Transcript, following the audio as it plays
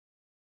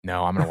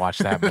No, I'm going to watch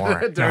that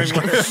more.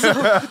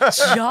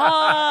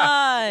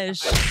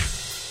 Josh.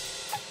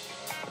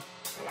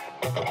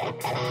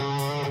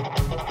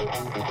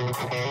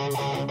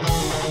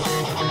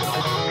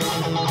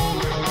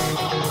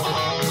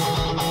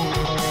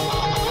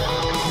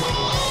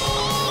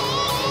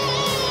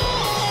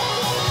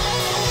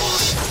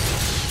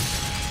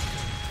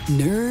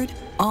 Nerd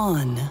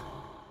On.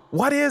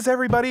 What is,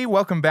 everybody?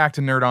 Welcome back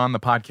to Nerd On, the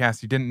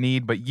podcast you didn't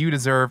need, but you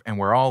deserve, and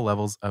where all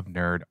levels of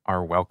nerd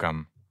are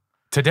welcome.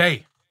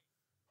 Today,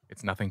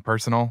 it's nothing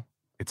personal.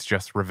 It's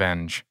just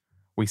revenge.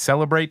 We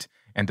celebrate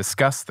and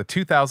discuss the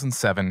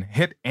 2007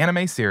 hit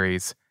anime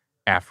series,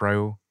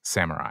 Afro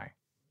Samurai.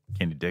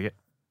 Can you dig it?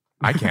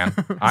 I can.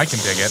 I can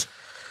dig it.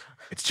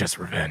 It's just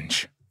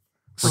revenge.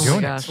 We're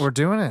doing it. We're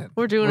doing it.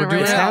 We're doing it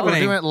right It's now. happening.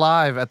 We're doing it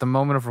live at the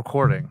moment of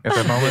recording. At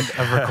the moment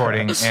of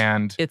recording,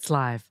 and It's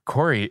live.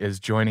 Corey is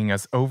joining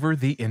us over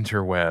the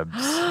interwebs.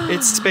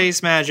 It's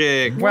space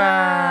magic.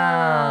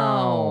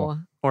 Wow.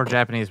 Or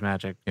Japanese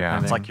magic.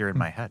 Yeah. It's like you're in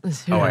my head.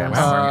 Who Oh, I am. knows?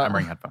 I'm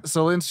wearing headphones.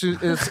 So let's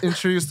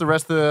introduce the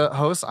rest of the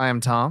hosts. I am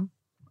Tom.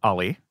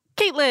 Ollie.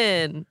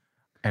 Caitlin.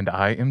 And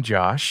I am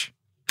Josh.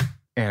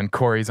 And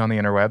Corey's on the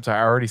interwebs. I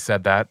already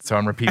said that, so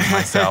I'm repeating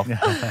myself.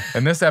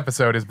 And this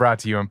episode is brought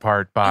to you in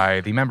part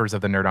by the members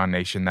of the Nerd On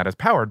Nation that is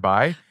powered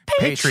by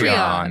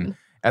Patreon.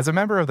 As a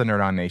member of the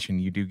Nerd On Nation,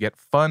 you do get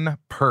fun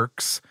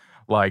perks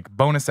like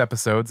bonus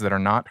episodes that are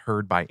not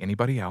heard by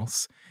anybody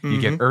else.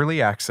 You get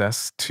early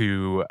access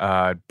to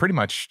pretty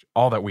much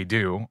all that we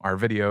do, our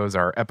videos,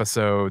 our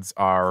episodes,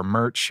 our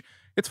merch.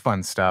 It's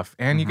fun stuff.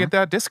 And you get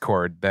that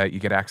Discord that you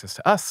get access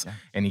to us,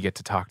 and you get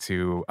to talk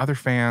to other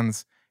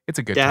fans. It's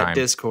a good time.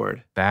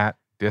 Discord. That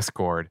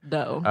Discord.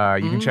 No.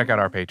 You can check out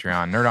our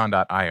Patreon,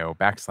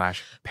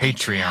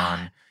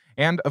 nerdon.io/Patreon.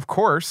 And of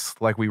course,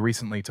 like we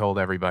recently told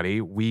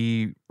everybody,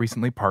 we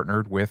recently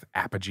partnered with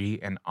Apogee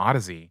and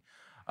Odyssey.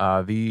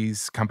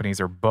 These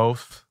companies are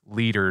both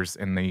leaders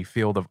in the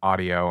field of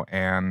audio,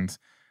 and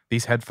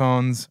these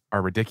headphones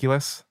are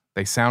ridiculous.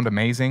 They sound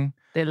amazing.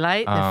 They're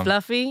light, they're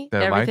fluffy,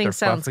 they're light, everything they're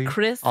sounds fluffy.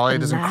 crisp. Ollie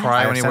and doesn't nice.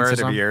 cry I when have he wears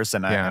sensitive them. ears,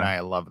 and Yeah. I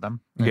love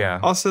them.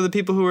 Yeah. Also, the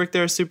people who work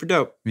there are super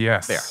dope.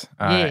 Yes. There.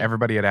 Yeah.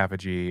 Everybody at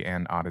Apogee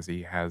and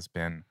Odyssey has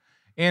been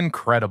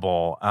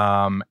incredible.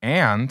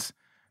 And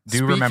do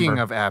Speaking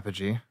remember, of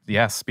Apogee,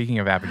 yes, speaking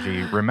of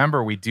Apogee,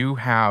 remember we do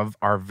have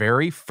our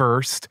very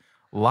first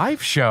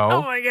live show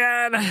Oh my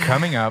God.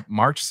 coming up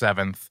March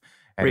 7th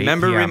at 8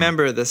 Remember, p.m.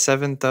 the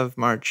 7th of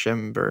March.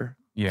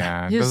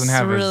 Yeah, it You're doesn't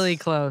have really as,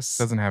 close.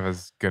 doesn't have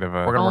as good of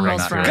a We're gonna work on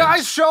Almost that. right.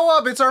 guys, show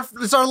up! It's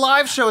our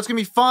live show. It's gonna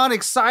be fun,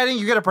 exciting.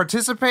 You get to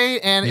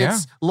participate, and Yeah.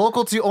 it's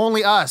local to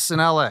only us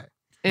in LA.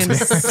 In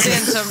Santa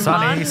Sunny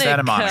Monica.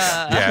 Santa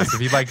Monica. Yes,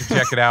 if you'd like to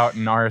check it out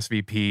and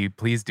RSVP,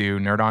 please do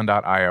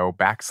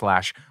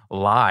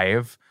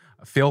nerdon.io/live.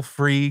 Feel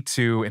free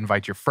to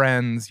invite your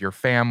friends, your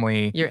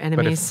family. Your But if-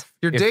 enemies.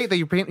 Your if- date that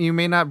you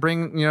may not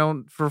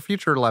bring, for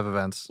future live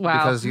events Wow.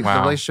 because the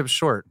Wow. relationship's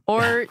short.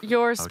 Or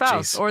your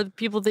spouse, jeez. or the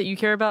people that you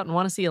care about and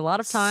want to see a lot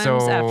of times So,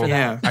 after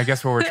that. Yeah. I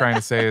guess what we're trying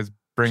to say is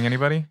bring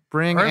anybody.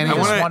 Bring Or any. I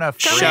wanna just want to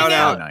shout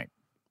out- night.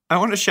 I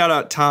want to shout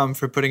out Tom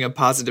for putting a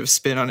positive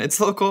spin on it's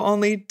local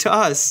only to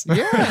us.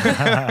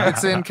 Yeah,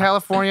 it's in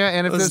California,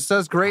 and if That was- this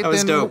does great, that was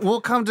then dope.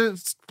 we'll come to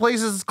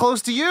places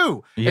close to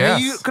you. And Yes.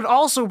 then you could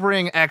also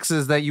bring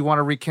exes that you want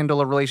to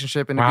rekindle a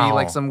relationship and to be Wow.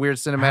 like some weird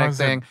How cinematic is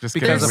it thing just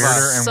because of getting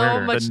weirder us. and So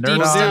weirder? much The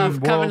deep Nerd stuff On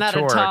coming World out of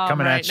Tour Tom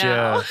coming right at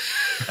now. you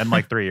in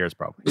like 3 years,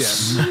 probably.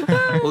 Yes.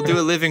 We'll do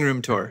a living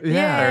room tour.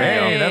 Yeah.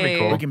 Hey, that'd be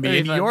cool. We can be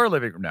That'd in fun. your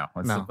living room. No,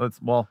 let's That's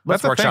a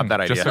workshop thing, that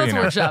idea. just so you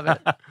Let's know.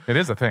 workshop it. It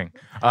is a thing.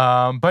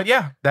 But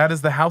yeah, that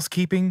is the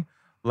housekeeping.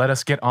 Let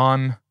us get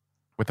on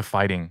with the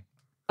fighting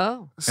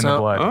Oh. and the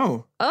blood.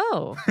 Oh,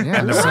 Oh.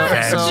 Yeah. the So,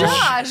 revenge. so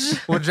Josh.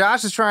 what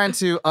Josh is trying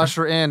to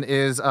usher in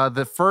is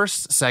the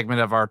first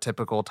segment of our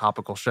typical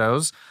topical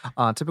shows.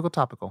 Typical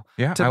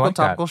Yeah, I like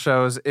topical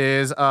shows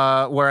is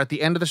where at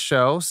the end of the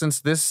show, since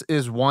this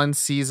is one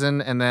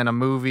season and then a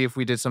movie, if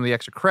we did some of the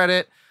extra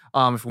credit,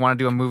 if we want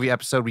to do a movie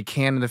episode, we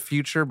can in the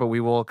future, but we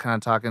will kind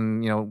of talk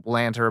and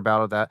lanter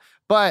about that.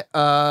 But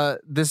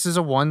this is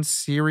a one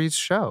series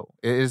show.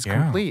 It is Yeah.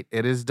 complete.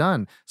 It is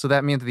done. So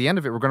that means at the end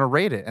of it, we're going to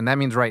rate it, and that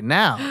means right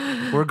now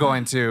we're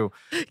going to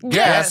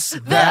guess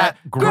that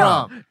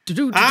grump.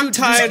 I'm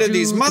tired of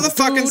these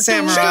motherfucking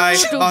samurai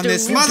on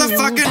this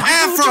motherfucking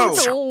afro.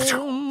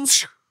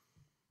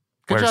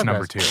 Good Where's job,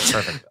 number guys. 2?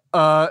 Perfect.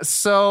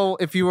 So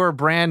if you are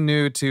brand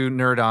new to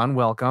Nerd On,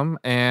 welcome.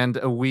 And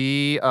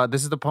we,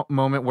 this is the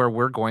moment where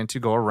we're going to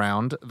go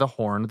around the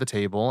horn, the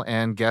table,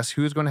 and guess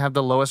who's going to have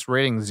the lowest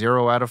rating,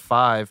 0 out of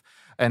 5.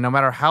 And no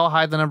matter how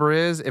high the number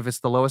is, if it's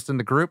the lowest in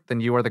the group,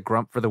 then you are the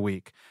grump for the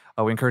week.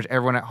 We encourage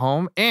everyone at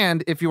home.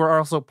 And if you are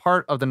also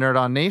part of the Nerd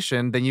On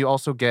Nation, then you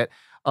also get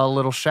a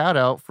little shout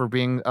out for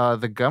being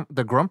the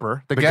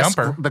grumper, the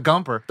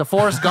Gumper, the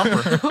Forrest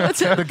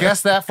Gumper, the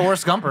guess that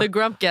Forrest Gumper, The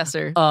grump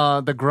guesser.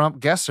 the grump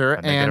guesser,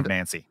 A negative and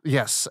Nancy.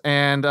 yes,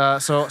 and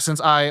so since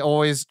I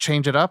always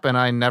change it up and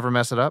I never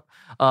mess it up,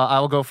 I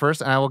will go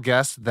first, and I will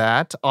guess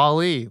that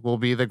Ollie will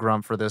be the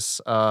grump for this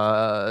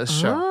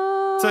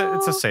show.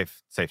 it's a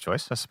safe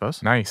choice, I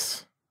suppose.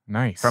 Nice.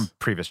 From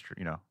previous,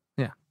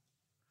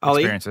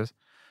 Ollie? experiences.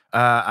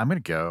 I'm gonna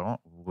go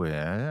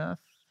with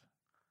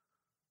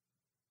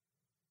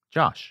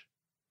Josh.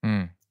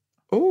 Mm.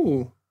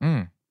 Ooh.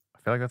 Mm. I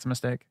feel like that's a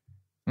mistake,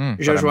 Mm.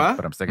 Joshua?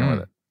 but I'm sticking with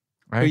it.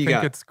 I Who you think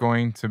got? it's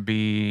going to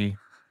be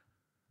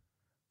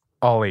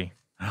Ollie.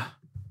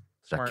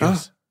 Smart.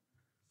 Jacques.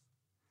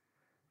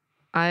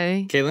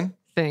 I Kaylin?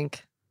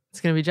 think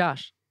it's gonna be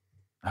Josh.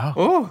 Oh,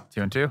 Oh,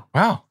 2-2.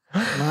 Wow.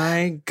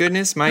 my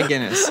goodness, my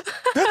Guinness.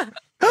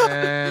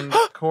 And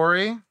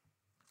Corey.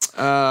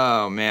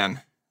 Oh,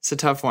 man. It's a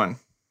tough one.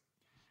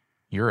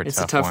 You're a It's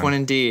tough a tough one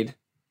indeed.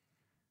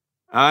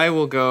 I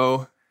will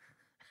go.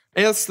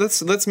 Hey, let's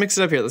mix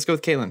it up here. Let's go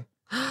with Kaylin.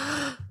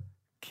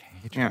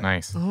 Yeah.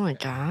 Nice. Oh my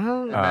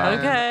god. Uh,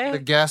 okay. The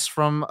guest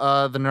from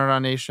the Nerd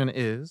On Nation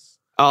is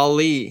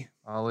Ali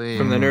Ali.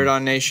 from the Nerd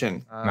On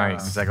Nation.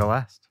 Nice. Does that go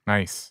last?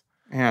 Nice.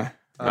 Yeah.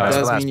 It Last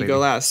does for last, mean you go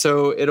baby. last.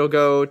 So it'll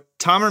go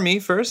Tom or me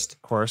first,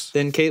 Of course.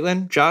 then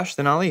Caitlin, Josh,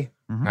 then Ali.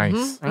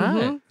 Nice. All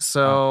right.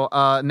 So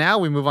now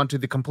we move on to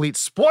the complete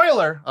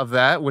spoiler of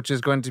that, which is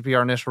going to be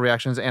our initial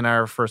reactions and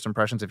our first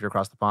impressions if you're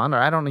across the pond. Or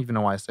I don't even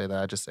know why I say that.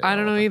 I just say I it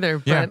don't all know the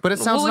either. Yeah, but it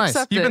sounds we'll nice.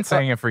 accept You've been it.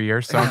 saying it for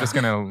years, so I'm just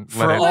going to time.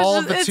 For let it. all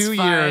of the It's 2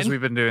 years fine.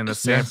 we've been doing this,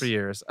 same Yes. for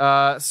years.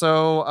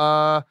 So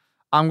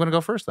I'm going to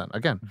go first then,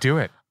 again. Do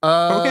it.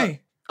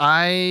 Okay.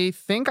 I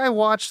think I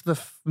watched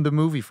the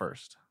movie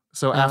first.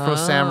 So Afro Oh.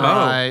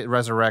 Samurai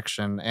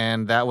Resurrection,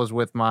 and that was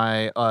with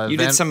my You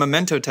did some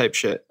memento type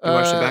shit. You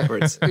watched it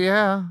backwards.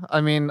 Yeah,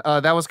 I mean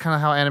that was kind of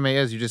how anime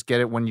is. You just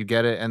get it when you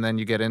get it, and then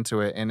you get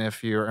into it. And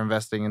if you're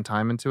investing in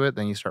time into it,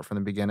 then you start from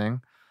the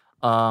beginning.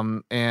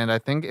 And I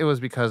think it was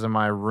because of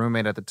my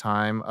roommate at the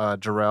time,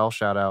 Jarrell,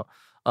 shout out,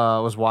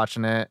 was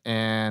watching it,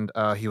 and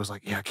he was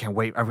like, "Yeah, I can't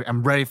wait.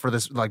 I'm ready for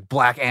this like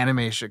black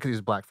anime shit," because he's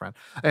a black friend.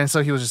 And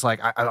so he was just like,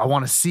 "I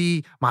want to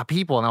see my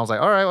people," and I was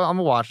like, "All right, well, I'm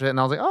gonna watch it." And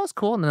I was like, "Oh, it's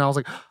cool." And then I was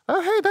like,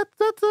 "Oh, hey,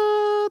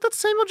 that's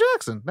Samuel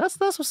Jackson. That's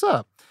what's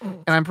up."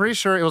 And I'm pretty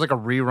sure it was like a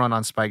rerun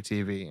on Spike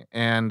TV.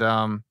 And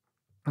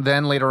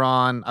then later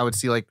on, I would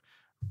see like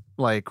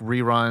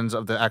reruns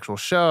of the actual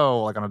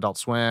show, like on Adult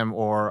Swim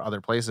or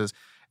other places.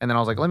 And then I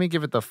was like, let me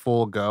give it the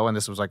full go. And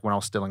this was like when I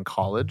was still in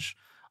college.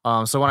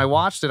 So when I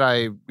watched it,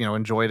 I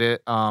enjoyed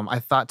it. I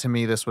thought to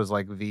me this was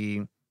like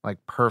the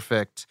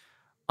perfect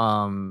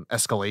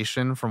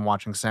escalation from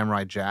watching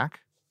Samurai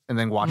Jack and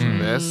then watching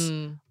this.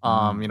 Mm.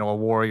 A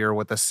warrior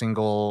with a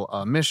single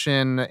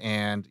mission,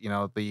 and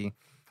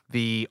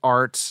the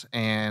art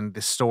and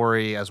the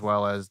story as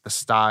well as the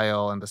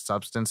style and the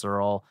substance are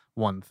all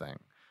one thing.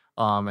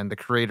 And the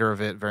creator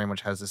of it very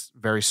much has this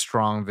very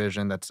strong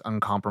vision that's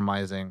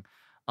uncompromising.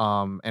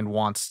 And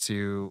wants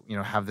to,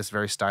 have this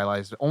very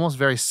stylized, almost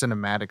very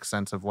cinematic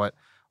sense of what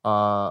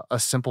a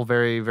simple,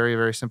 very, very,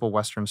 very simple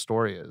Western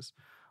story is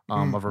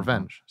of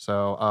revenge.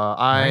 So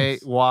I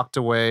Nice. walked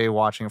away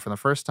watching it for the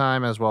first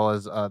time, as well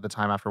as the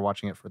time after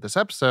watching it for this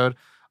episode.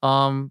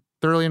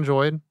 Thoroughly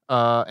enjoyed,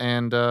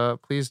 and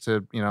pleased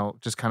to,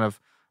 just kind of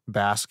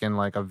bask in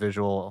like a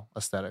visual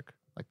aesthetic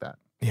like that.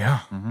 Yeah.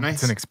 Nice.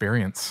 It's an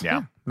experience.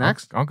 Yeah.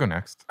 Next, I'll go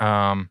next.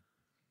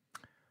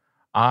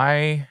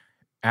 I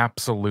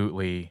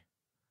absolutely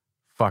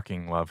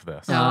fucking love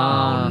this.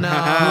 Oh no.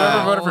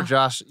 whoever voted for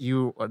Josh,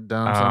 you are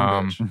dumb son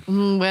of a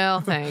bitch. Well,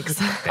 thanks.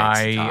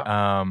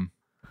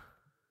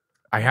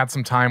 I had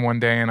some time one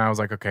day and I was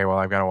like, okay, well,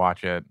 I've got to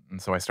watch it.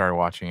 And so I started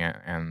watching it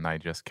and I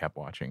just kept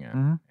watching it.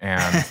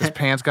 And His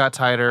pants got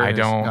tighter. I and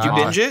his- don't- Did you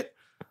binge it?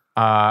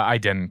 I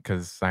didn't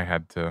because I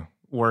had to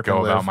work go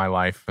and live, about my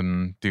life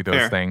and do those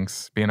Fair.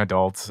 things, be an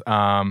adult.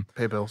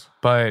 pay bills.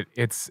 But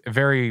it's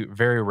very,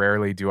 very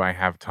rarely do I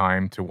have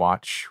time to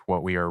watch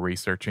what we are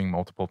researching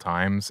multiple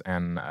times.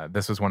 And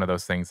this was one of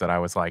those things that I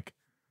was like,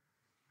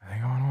 I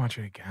think I want to watch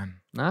it again.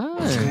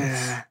 Nice.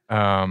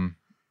 Yeah.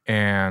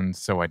 And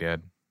so I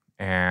did.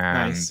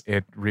 And Nice.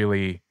 it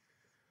really,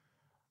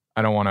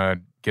 I don't want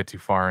to get too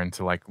far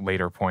into like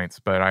later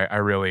points, but I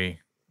really,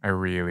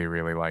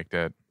 really liked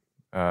it.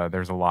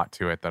 There's a lot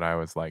to it that I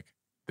was like,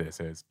 this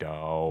is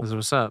dope. This is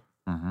what's up.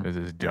 This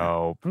is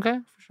dope. Okay,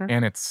 for sure.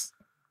 And it's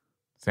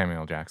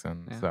Samuel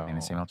Jackson. Yeah. So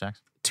And Samuel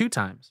Jackson. 2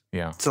 times.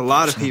 yeah. It's a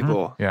lot of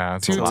people. Yeah.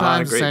 It's 2 a lot. lot of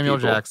times great Samuel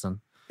people.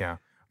 Jackson.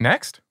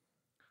 Next,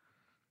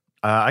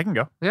 I can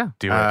go.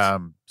 do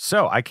it.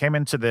 So I came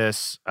into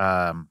this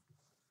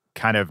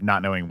kind of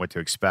not knowing what to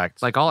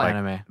expect. Like all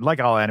anime. Like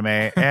all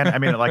anime. And I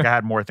mean, like I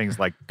had more things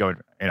like going,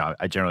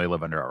 I generally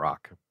live under a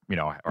rock, or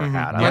Mhm.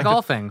 had. Like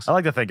all things. I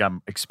like to think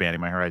I'm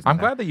expanding my horizons. I'm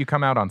there. glad that you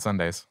come out on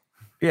Sundays.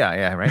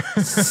 Yeah, right.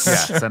 Yeah.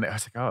 Sunday, I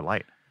was like, oh,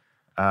 light.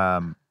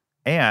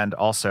 And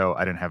also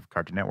I didn't have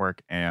Cartoon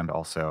Network, and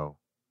also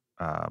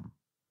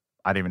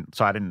I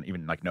didn't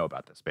even like know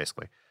about this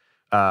basically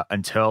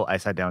until I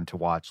sat down to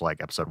watch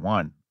like episode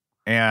 1,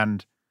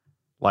 and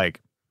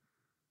like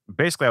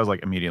basically I was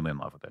like immediately in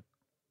love with it.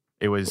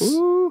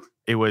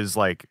 It was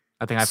like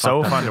I think I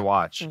so fucked up fun too. to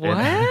watch. And,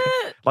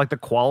 What? like the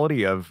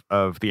quality of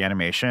the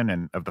animation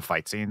and of the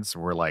fight scenes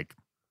were like,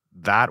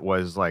 that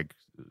was like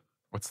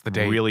What's the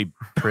date? really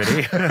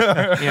pretty.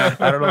 Yeah.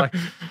 I don't know.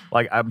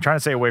 Like I'm trying to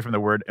stay away from the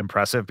word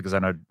impressive because I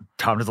know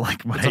Tom doesn't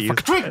like when I use.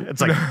 It's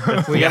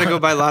like We got to go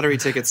buy lottery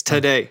tickets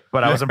today.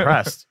 But I was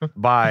impressed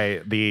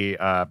by the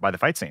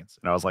fight scenes,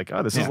 and I was like,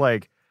 oh, this is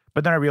like.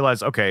 But then I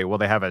realized, okay, well,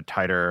 they have a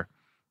tighter.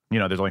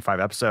 There's only 5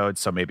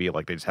 episodes, so maybe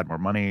like they just had more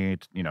money,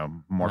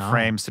 more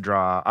frames to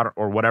draw,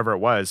 or whatever it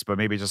was. But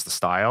maybe just the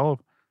style.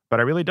 But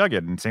I really dug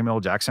it, and Samuel L.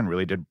 Jackson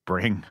really did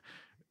bring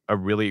a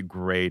really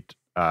great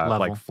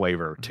like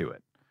flavor to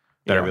it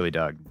that I really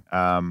dug.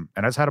 And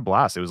I just had a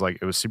blast. It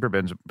was super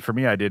binge for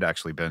me. I did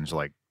actually binge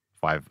like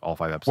all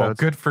 5 episodes. Well,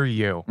 good for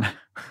you.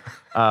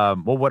 Well,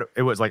 what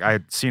it was like, I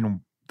had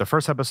seen the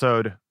first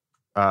episode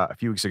a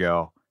few weeks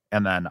ago,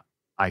 and then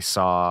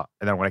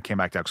when I came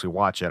back to actually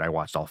watch it, I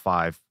watched all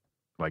 5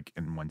 like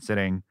in one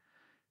sitting,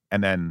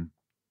 and then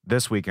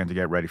this weekend to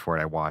get ready for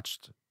it, I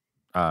watched.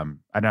 I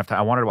didn't have time.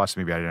 I wanted to watch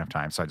the movie. I didn't have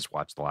time, so I just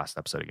watched the last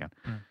episode again.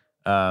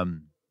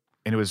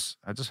 And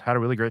I just had a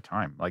really great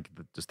time. Like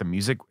just the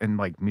music and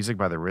like music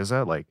by the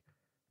RZA, like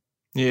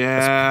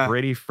Yeah. it's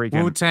pretty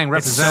freaking Wu-Tang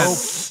It's represent.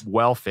 so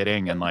well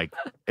fitting, and like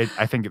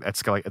I think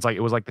it's like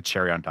it was like the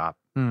cherry on top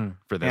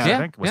for this. Yeah.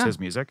 I think was his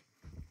music.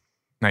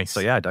 Nice.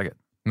 So yeah, I dug it.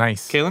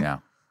 Nice. Kaylin? Yeah.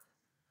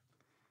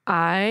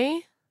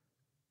 I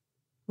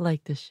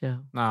like this show.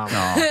 No.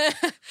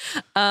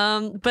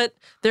 But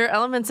there are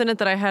elements in it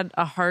that I had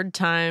a hard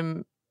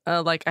time,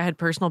 like I had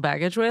personal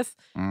baggage with.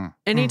 Mm.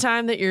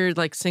 Anytime that you're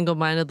like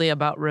single-mindedly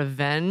about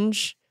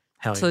revenge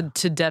Hell yeah.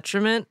 to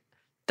detriment,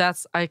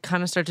 I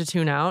kind of start to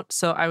tune out.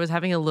 So I was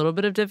having a little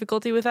bit of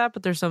difficulty with that,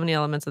 but there's so many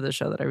elements of the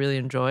show that I really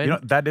enjoyed.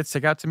 That did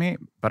stick out to me,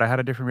 but I had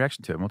a different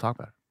reaction to it. And we'll talk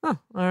about it. Oh,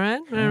 all right,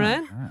 all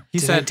right. Yeah. He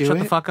Did I said, do "Shut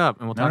the it? fuck up,"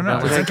 and we'll talk No,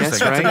 about it's I it. guess,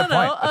 interesting. That's a right? good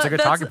point. That's a good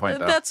talking point,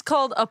 though. That's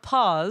called a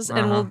pause,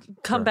 and we'll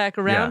come Sure. back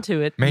around Yeah.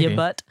 to it. Maybe. You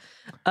butt.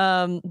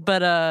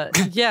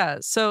 Yeah.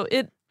 So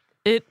it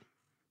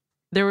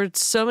there were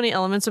so many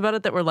elements about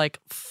it that were like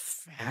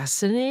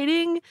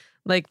fascinating.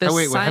 Like the Oh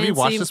wait, have you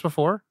watched sciencey- this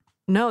before?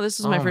 No, this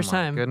is my first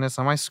time. Goodness,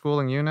 am I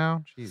schooling you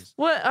now? Jeez.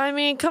 What I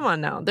mean, come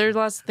on now. There's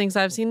lots of things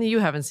I've seen that you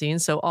haven't seen.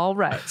 So all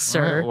right,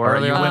 sir. Or Or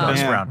early you on. win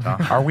this Yeah. round,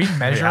 Tom. Are we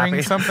measuring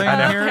happy? something I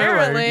know. here?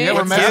 Apparently. Yeah, we're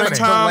Give measuring Give the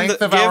Tom, length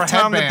the, of our give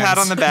Tom the pat headbands.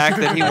 on the back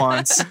that he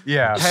wants.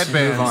 Yeah.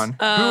 Headbands. Move on.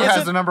 Who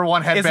has the number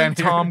one headband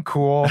Isn't here? Tom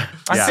cool?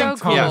 I Yeah. think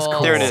So Tom cool. is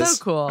cool. There it is.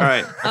 So cool. All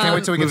right. I can't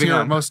wait till we get to Moving your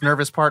on. most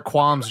nervous part,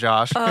 qualms,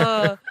 Josh.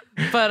 But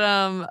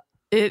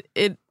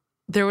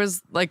there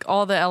was like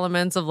all the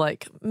elements of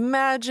like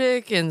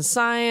magic and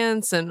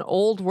science and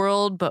old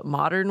world but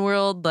modern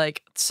world.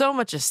 Like so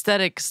much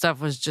aesthetic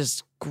stuff was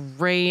just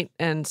great,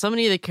 and so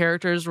many of the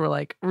characters were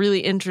like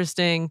really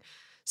interesting.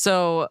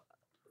 So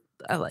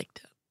I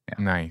liked it.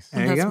 Nice.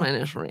 There you That's go. my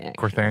initial reaction.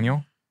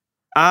 Corthaniel?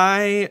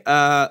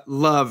 I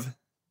love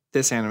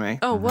this anime.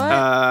 Oh, what?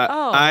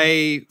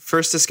 I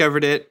first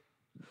discovered it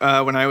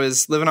when I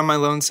was living on my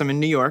lonesome in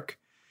New York,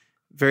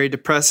 very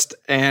depressed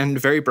and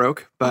very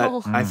broke. But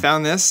Oh. I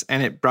found this,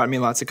 and it brought me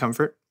lots of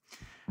comfort.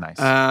 Nice.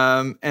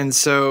 And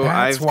so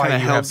That's I've why kind you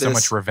of have held so this.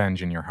 much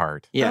revenge in your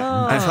heart.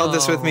 Yeah, I've held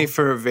this with me Oh.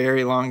 for a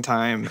very long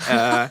time.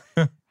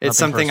 Nothing It's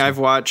something personal. I've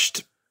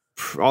watched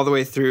all the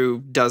way through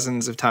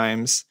dozens of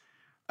times.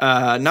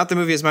 Not the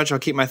movie as much. I'll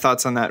keep my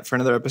thoughts on that for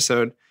another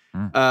episode.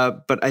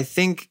 But I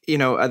think,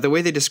 the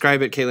way they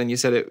describe it, Caitlin, you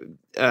said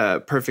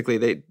it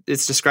perfectly.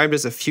 It's described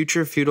as a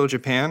future feudal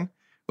Japan,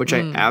 which I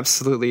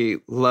absolutely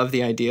love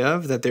the idea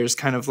of, that there's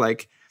kind of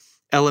like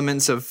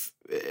elements of,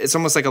 it's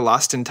almost like a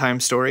lost in time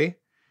story.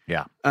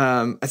 Yeah.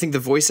 I think the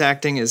voice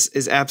acting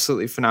is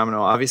absolutely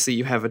phenomenal. Obviously,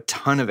 you have a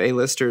ton of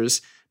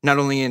A-listers, not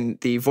only in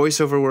the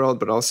voiceover world,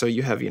 but also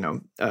you have,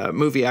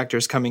 movie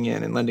actors coming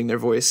in and lending their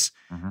voice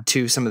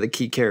to some of the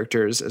key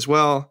characters as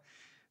well.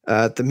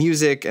 The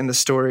music and the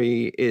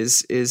story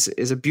is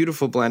a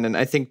beautiful blend. And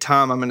I think,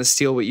 Tom, I'm going to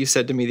steal what you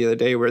said to me the other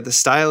day, where the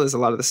style is a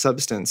lot of the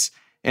substance,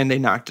 and they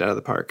knocked it out of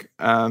the park.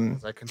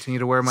 As I continue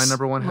to wear my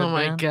number one Oh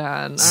headband. my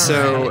god. All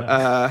So, right.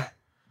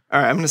 all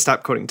right, I'm going to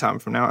stop quoting Tom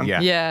from now on. Yeah.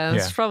 yeah,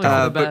 it's Yeah. probably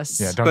for the but- best.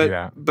 Yeah, don't do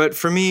that. But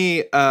for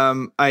me,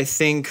 I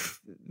think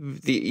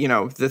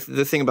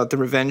the thing about the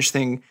revenge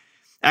thing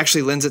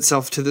actually lends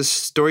itself to the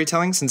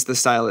storytelling, since the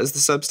style is the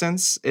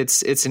substance.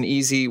 It's an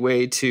easy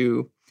way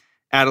to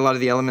add a lot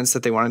of the elements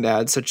that they wanted to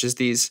add, such as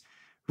these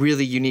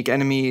really unique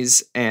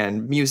enemies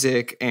and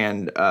music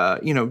and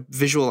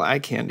visual eye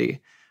candy.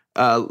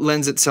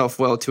 Lends itself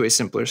well to a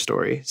simpler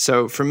story.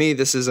 So for me,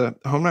 this is a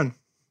home run.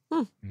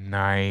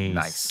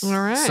 Nice. All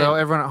right. So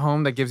everyone at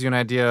home, that gives you an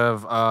idea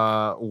of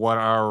what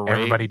our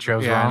Everybody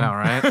chose yeah, wrong. I know,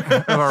 right?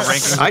 Of our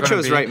rankings. are I gonna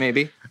chose be. right,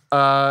 maybe.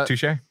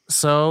 Touche.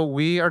 So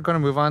we are going to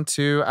move on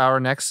to our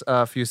next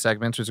few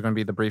segments, which is going to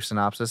be the brief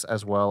synopsis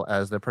as well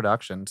as the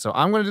production. So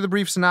I'm going to do the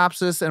brief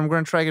synopsis, and we're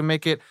going to try and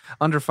make it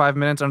under 5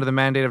 minutes under the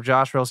mandate of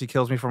Josh, or else he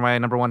kills me for my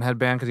number one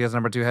headband because he has a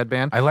number two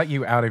headband. I let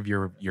you out of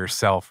your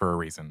cell for a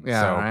reason.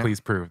 Yeah, so right. please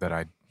prove that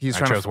I He's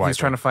chose trying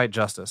wisely. to fight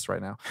justice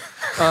right now.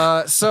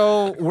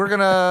 So we're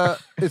gonna.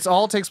 It's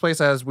all takes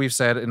place, as we've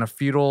said, in a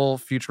feudal,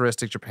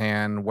 futuristic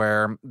Japan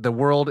where the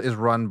world is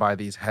run by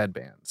these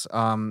headbands.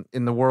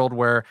 In the world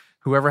where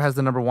whoever has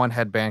the number one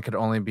headband could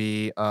only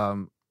be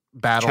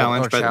battled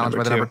Challenged or by the challenged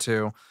by the number number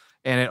two.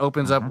 And it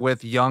opens up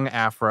with young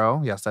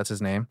Afro. Yes, that's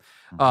his name.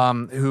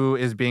 Who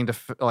is being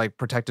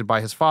protected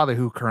by his father,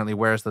 who currently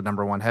wears the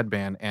number one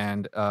headband,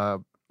 and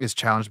is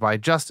challenged by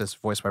Justice,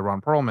 voiced by Ron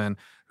Perlman,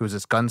 who's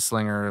this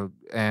gunslinger,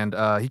 and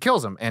he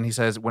kills him. And he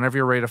says, "Whenever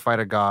you're ready to fight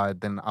a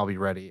god, then I'll be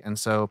ready." And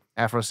so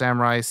Afro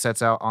Samurai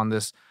sets out on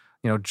this,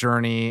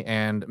 journey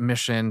and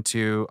mission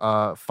to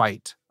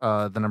fight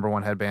the number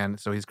one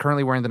headband. So he's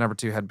currently wearing the number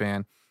two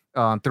headband.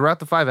 Throughout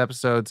the 5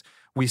 episodes,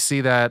 we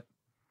see that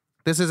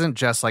this isn't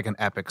just like an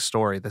epic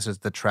story. This is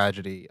the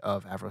tragedy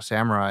of Afro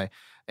Samurai,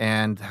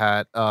 and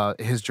that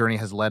his journey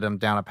has led him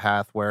down a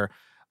path where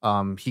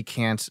he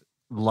can't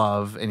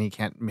love and he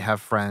can't have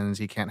friends,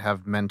 he can't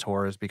have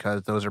mentors,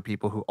 because those are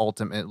people who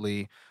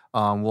ultimately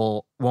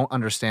won't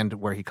understand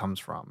where he comes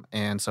from.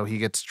 And so he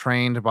gets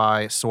trained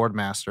by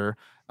Swordmaster.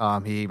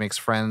 He makes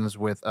friends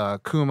with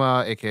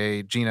Kuma,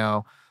 aka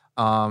Gino,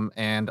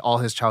 and all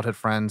his childhood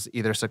friends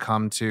either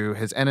succumb to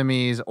his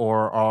enemies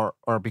or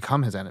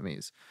become his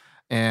enemies.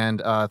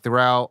 And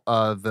throughout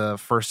the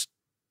first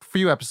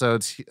few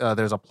episodes,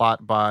 there's a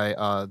plot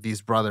by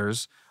these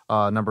brothers,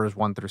 numbers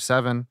 1 through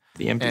 7.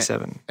 The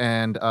MD7.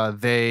 And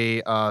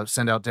they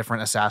send out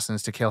different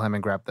assassins to kill him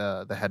and grab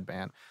the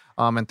headband.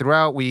 And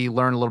throughout, we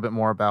learn a little bit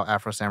more about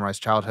Afro Samurai's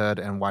childhood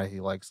and why he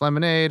likes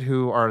Lemonade,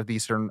 who are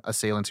these certain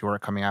assailants who are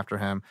coming after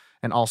him,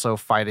 and also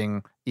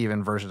fighting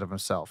even versions of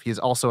himself. He's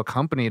also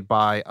accompanied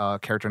by a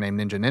character named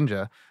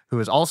Ninja, who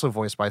is also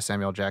voiced by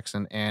Samuel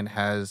Jackson and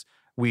has,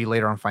 we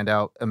later on find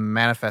out,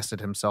 manifested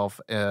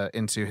himself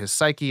into his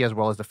psyche as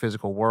well as the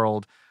physical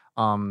world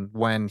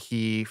when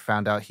he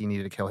found out he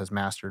needed to kill his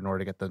master in order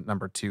to get the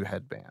number 2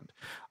 headband.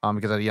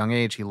 Because at a young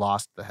age, he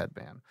lost the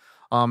headband.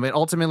 It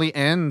ultimately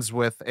ends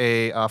with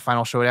a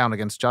final showdown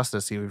against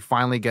Justice. He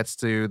finally gets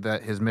to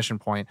his mission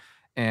point,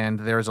 and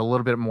there's a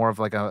little bit more of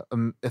like a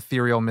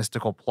ethereal,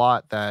 mystical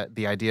plot, that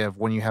the idea of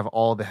when you have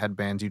all the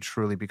headbands, you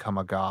truly become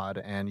a god,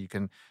 and you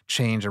can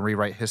change and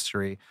rewrite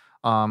history.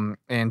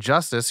 And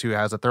Justice, who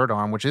has a third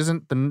arm, which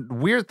isn't the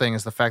weird thing,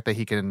 is the fact that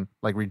he can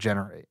like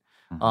regenerate.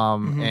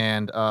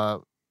 And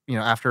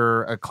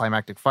after a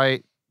climactic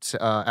fight,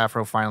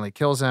 Afro finally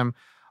kills him.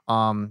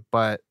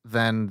 But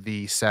then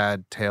the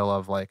sad tale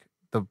of like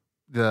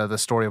the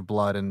story of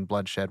blood and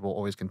bloodshed will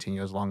always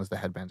continue as long as the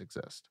headbands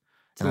exist.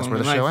 And that's where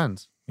the show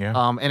ends.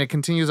 Yeah. And it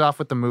continues off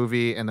with the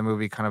movie, and the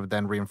movie kind of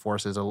then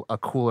reinforces a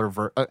cooler,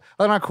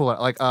 not cooler,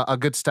 like a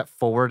good step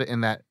forward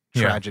in that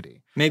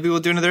tragedy. Maybe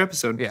we'll do another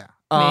episode. Yeah.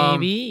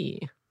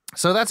 Maybe.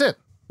 So that's it.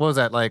 What was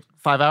that, like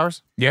 5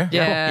 hours? Yeah.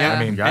 Yeah.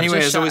 I mean, Anyway,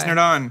 Just as always, shy. nerd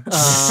on.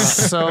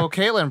 So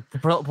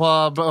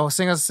Caitlin,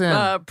 sing us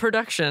in.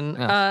 Production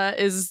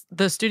is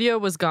the studio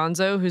was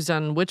Gonzo, who's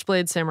done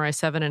Witchblade, Samurai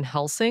 7, and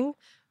Hellsing.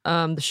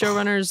 The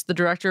showrunners, the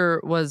director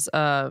was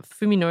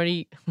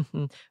Fuminori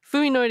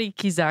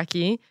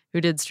Kizaki,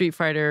 who did Street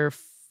Fighter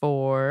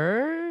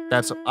 4.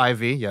 That's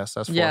IV. Yes,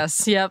 that's 4.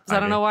 Yes, yep. So I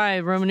don't IV. know why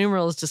Roman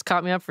numerals just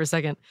caught me up for a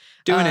second.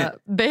 Doing it.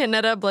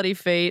 Bayonetta, Bloody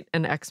Fate,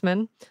 and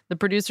X-Men. The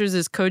producers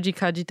is Koji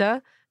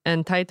Kajita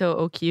and Taito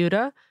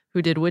Okiura,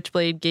 who did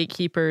Witchblade,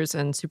 Gatekeepers,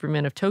 and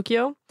Superman of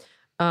Tokyo.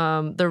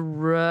 The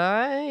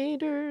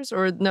writers,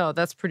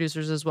 that's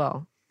producers as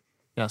well.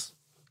 Yes.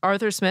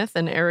 Arthur Smith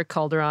and Eric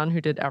Calderon, who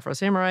did Afro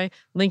Samurai,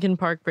 Linkin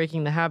Park,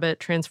 Breaking the Habit,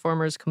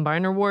 Transformers,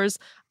 Combiner Wars,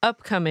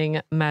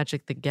 upcoming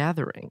Magic the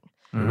Gathering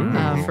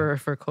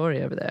for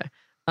Corey over there.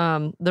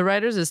 The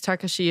writers is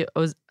Takashi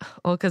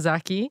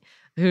Okazaki,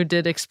 who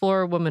did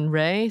Explorer Woman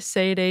Rei,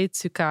 Seirei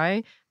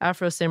Tsukai,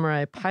 Afro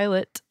Samurai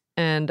Pilot,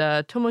 and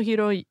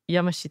Tomohiro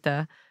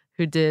Yamashita,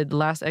 who did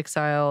Last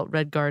Exile,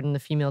 Red Garden, The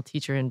Female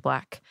Teacher in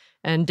Black,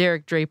 and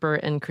Derek Draper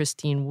and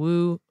Christine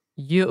Wu,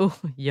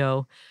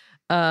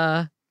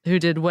 who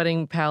did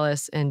Wedding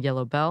Palace and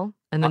Yellow Bell.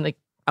 And then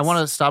I want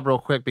to stop real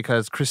quick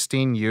because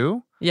Christine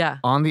Yu, yeah.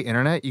 on the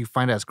internet, you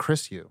find it as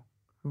Chris Yu.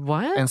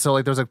 What? And so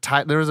like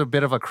there was a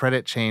bit of a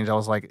credit change. I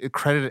was like,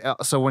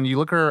 so when you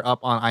look her up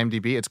on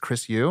IMDb, it's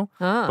Chris Yu.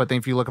 But then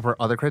if you look up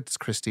her other credits, it's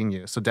Christine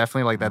Yu. So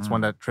definitely like that's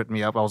one that tripped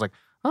me up. I was like,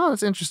 oh,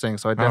 that's interesting.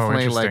 So I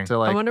definitely like to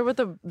like. I wonder what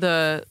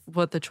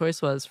the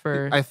choice was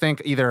for. I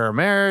think either a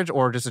marriage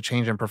or just a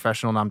change in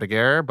professional nom de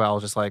guerre. But I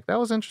was just like, that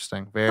was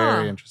interesting,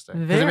 very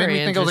interesting. Because it made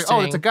me think. I was like,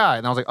 oh, it's a guy,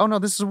 and I was like, oh no,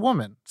 this is a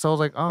woman. So I was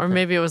like, oh, or okay.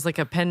 maybe it was like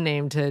a pen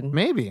name to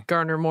maybe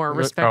garner more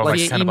respect like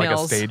via kind emails. of like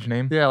a stage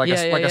name. yeah, like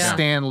Yeah, a yeah.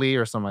 Stan Lee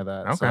or something like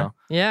that. Okay. So,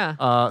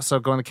 Yeah. so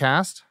going to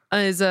cast.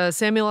 Is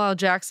Samuel L.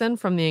 Jackson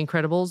from The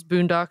Incredibles,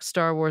 Boondocks,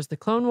 Star Wars, The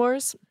Clone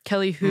Wars,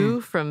 Kelly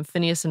Hu from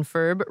Phineas and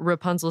Ferb,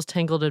 Rapunzel's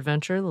Tangled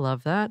Adventure,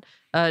 love that,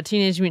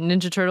 Teenage Mutant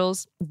Ninja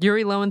Turtles,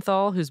 Yuri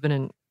Lowenthal, who's been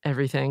in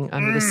everything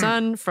under the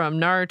sun, from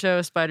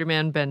Naruto,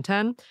 Spider-Man, Ben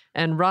 10,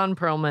 and Ron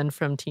Perlman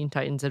from Teen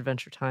Titans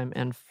Adventure Time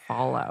and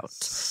Fallout.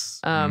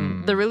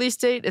 The release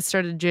date, it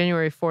started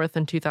January 4th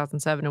in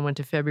 2007 and went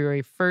to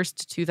February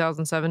 1st,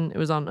 2007. It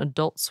was on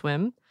Adult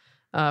Swim.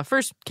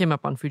 First came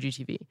up on Fuji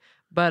TV.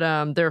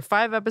 But there are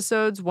 5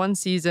 episodes, 1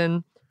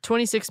 season,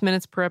 26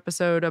 minutes per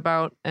episode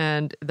about,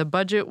 and the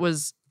budget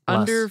was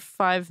under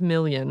 $5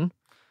 million.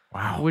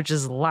 Wow. Which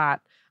is a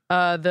lot.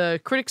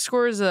 The critic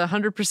score is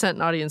 100%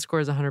 and audience score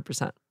is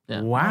 100%.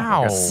 Yeah.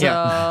 Wow. So,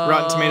 Yeah.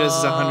 Rotten Tomatoes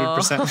is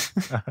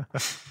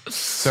 100%.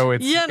 So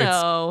it's You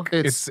know.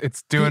 it's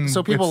doing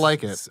so people it's- like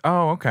it. it's-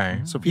 Oh,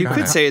 okay. So You people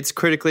could say it's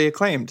critically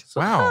acclaimed.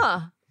 Wow. Huh.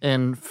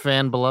 and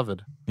fan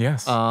beloved.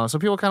 Yes. So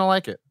people kind of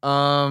like it.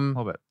 A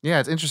little bit. Yeah,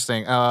 it's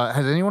interesting.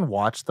 Has anyone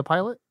watched the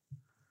pilot?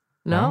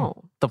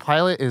 No. The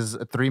pilot is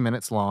 3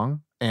 minutes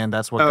long, and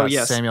that's what Oh, got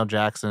yes. Samuel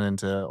Jackson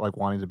into like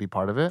wanting to be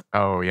part of it.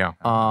 Oh yeah.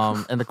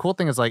 And the cool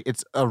thing is like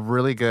it's a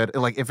really good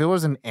like if it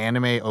was an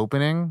anime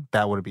opening,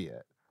 that would be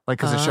it. Like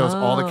because it shows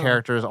all the Oh.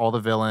 characters, all the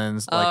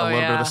villains, like a Oh, little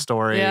bit of yeah. the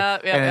story, Yeah,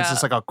 yeah, and it's yeah.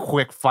 just like a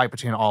quick fight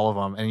between all of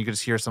them, and you can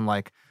just hear some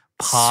like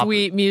pop,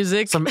 Sweet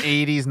music. some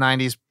 80s,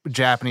 90s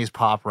Japanese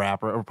pop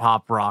rap or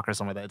pop rock or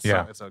something like that. It's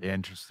Yeah. so, it's so good.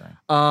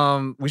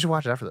 Interesting. We should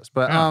watch it after this.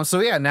 But Yeah. so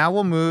yeah, now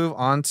we'll move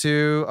on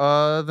to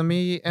the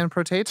meat and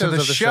potatoes To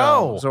the of the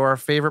show. So our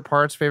favorite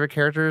parts, favorite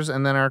characters,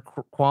 and then our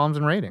qualms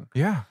and rating.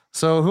 Yeah.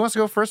 So who wants to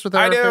go first with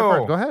our I favorite do.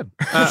 part? Go ahead.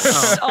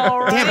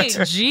 All Damn right. it.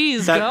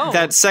 Jeez, That go.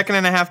 that second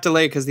and a half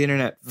delay because the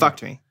internet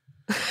fucked me.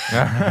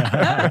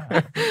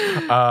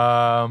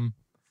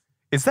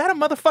 Is that a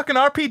motherfucking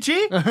RPG?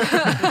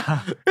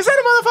 Is that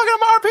a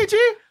motherfucking RPG?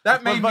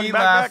 That made me Motherfucking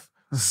laugh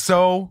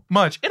so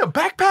much. In a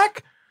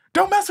backpack?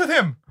 Don't mess with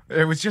him.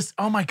 It was just,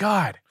 oh my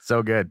God.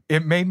 So good.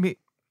 It made me.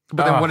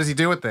 But then what does he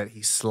do with it?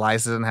 He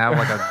slices it in half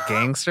like a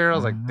gangster. I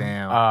was like,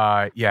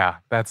 damn. Yeah,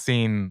 that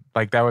scene,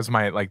 like that was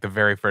my like the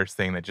very first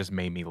thing that just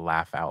made me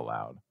laugh out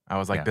loud. I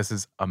was like, Yeah. this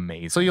is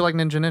amazing. So you like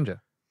Ninja?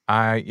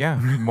 Yeah,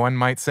 one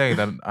might say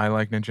that I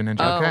like Ninja Ninja.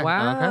 Oh, Okay,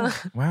 wow.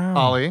 okay. Wow.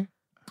 Ollie.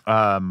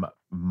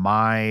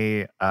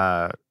 My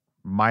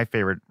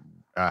favorite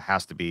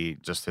has to be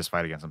just his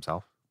fight against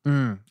himself.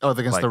 Oh,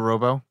 against Like- the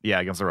Robo? Yeah,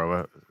 against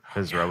the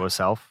his Robo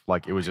self.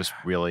 Like it was just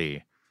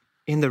really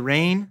In the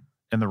rain,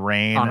 in the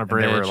rain. On a and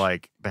they were bridge.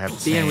 like they have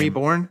the being same,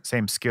 reborn.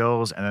 same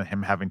skills, and then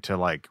him having to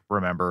like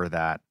remember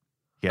that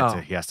he has Oh.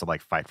 to he has to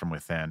like fight from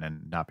within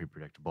and not be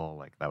predictable.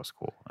 Like that was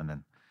cool. And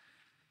then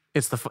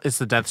It's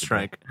the Death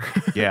Strike.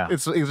 yeah,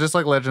 It's just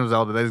like Legend of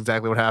Zelda. That's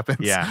exactly what happens.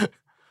 yeah.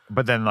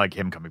 But then like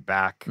him coming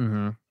back,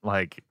 hmm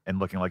like and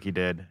looking like he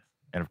did,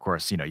 and of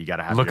course you know you got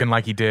to have Looking your,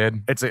 like he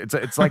did. it's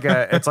like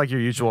it's like your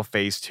usual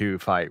Phase 2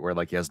 fight where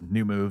like he has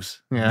new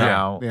moves Yeah.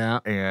 now, Yeah.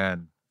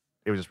 and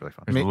it was just really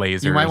fun. There's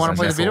lasers. You might want and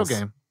to play the video missiles.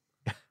 game.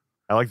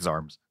 I like his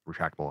arms,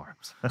 retractable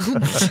arms. I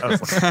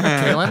was like-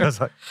 Kaylin? I was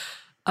like,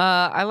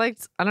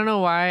 I don't know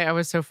why I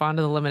was so fond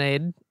of the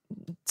lemonade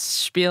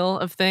spiel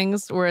of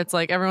things where it's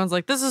like everyone's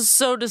like, this is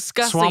so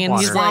disgusting. Swamp and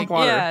he's water. like, Swamp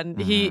water. yeah,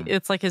 and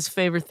it's like his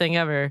favorite thing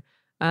ever.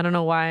 I don't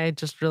know why I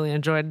just really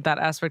enjoyed that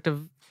aspect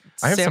of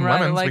I have some Samurai that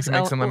lemons. We likes can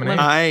make some lemonade.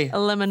 I a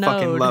lemonade.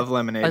 fucking love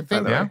lemonade. I by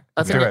think the way. Yeah. I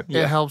Let's think do it, it.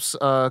 it helps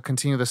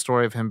continue the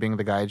story of him being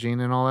the gaijin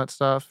and all that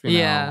stuff. You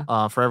Yeah.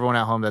 know? For everyone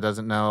at home that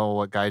doesn't know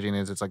what gaijin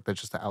is, it's like they're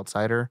just the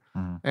outsider.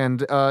 Mhm. And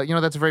you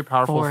know that's a very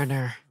powerful.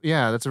 Foreigner.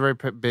 Yeah, that's a very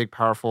big,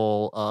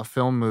 powerful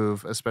film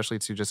move, especially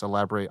to just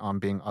elaborate on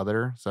being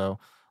other. So,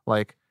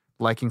 like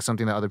liking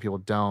something that other people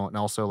don't, and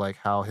also like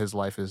how his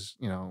life is,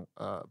 you know,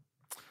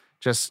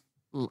 just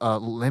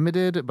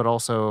limited, but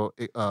also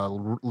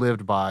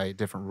lived by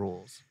different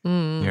rules.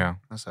 Mm. Yeah.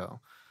 So,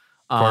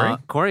 Corey?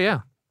 Corey, yeah.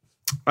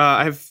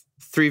 I have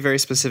three very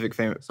specific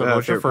favorite. So,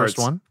 what's your favorite first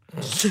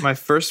parts. one? My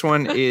first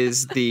one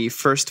is the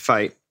first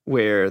fight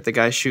where the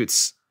guy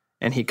shoots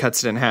and he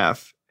cuts it in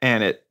half,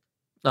 and it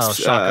Oh,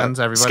 shotguns,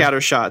 everybody. scatter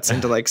shots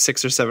into like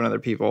 6 or 7 other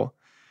people.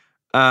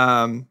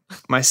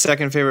 My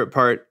second favorite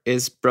part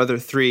is Brother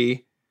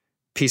 3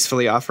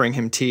 peacefully offering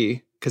him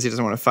tea because he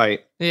doesn't want to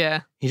fight.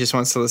 Yeah. He just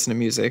wants to listen to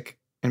music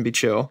and be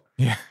chill.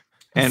 Yeah.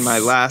 And my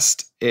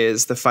last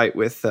is the fight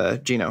with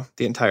Gino,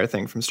 the entire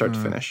thing from start to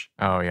finish.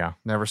 Oh yeah.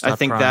 Never stop. I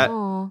think crying. that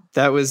Oh.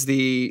 that was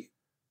the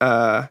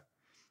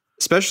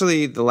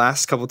especially the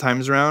last couple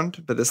times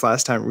around, but this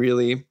last time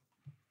really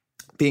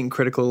being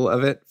critical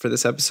of it for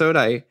this episode.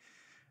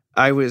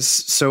 I was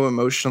so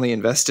emotionally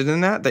invested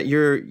in that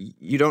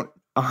you don't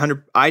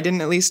 100. I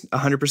didn't at least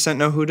 100%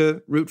 know who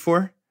to root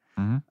for,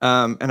 Mhm.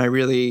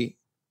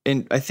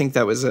 and I think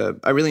that was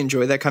I really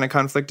enjoy that kind of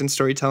conflict in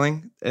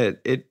storytelling.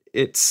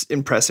 It's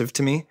impressive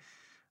to me.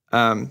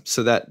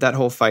 So that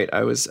whole fight,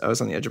 I was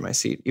on the edge of my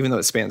seat, even though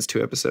it spans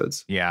 2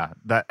 episodes. yeah,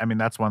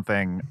 that's one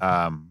thing.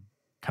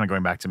 Kind of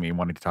going back to me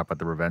wanting to talk about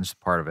the revenge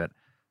part of it.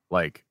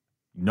 Like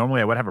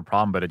normally I would have a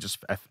problem, but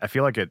I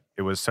feel like it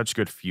was such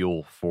good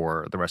fuel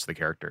for the rest of the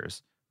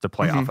characters to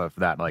play Mhm. off of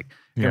that. Like,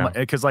 Yeah.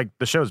 because like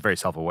the show is very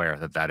self aware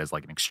that is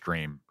like an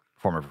extreme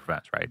form of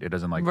revenge, right? It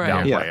doesn't like Right.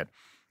 downplay Yeah. it,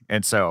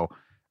 and so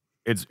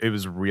it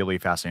was really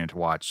fascinating to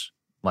watch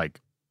like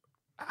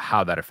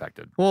how that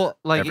affected. Well,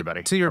 like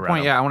everybody to your around point,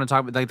 him. yeah, I want to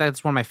talk about like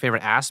that's one of my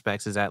favorite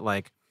aspects is that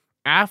like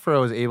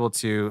Afro is able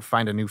to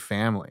find a new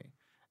family.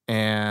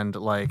 And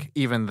like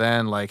even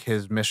then, like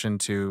his mission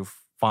to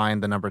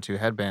find the number 2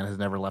 headband has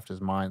never left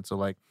his mind. So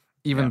like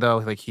even Yeah. though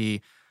like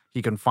he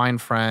can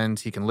find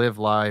friends, he can live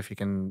life, he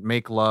can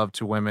make love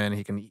to women,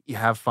 he can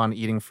have fun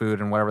eating food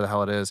and whatever the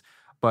hell it is.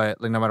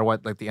 but like no matter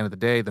what, like the end of the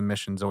day, the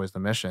mission's always the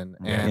mission.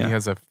 Yeah, And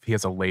he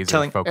has a laser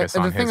Telling- focus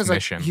and on the thing his is,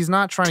 mission. like, he's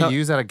not trying Tell- to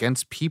use that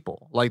against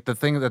people. Like the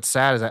thing that's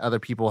sad is that other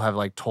people have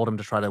like told him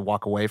to try to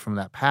walk away from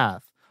that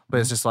path. But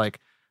it's just like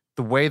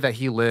the way that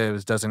he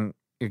lives doesn't.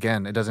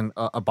 Again, it doesn't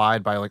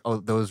abide by like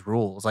those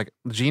rules. Like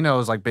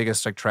Gino's like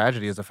biggest like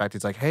tragedy is the fact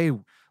he's like, hey,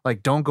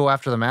 like don't go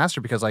after the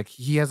master because like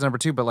he has number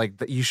 2, but like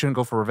you shouldn't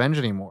go for revenge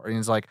anymore. And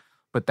he's like,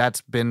 but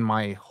that's been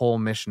my whole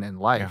mission in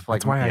life. Yeah, like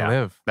that's why yeah. I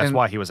live. That's And-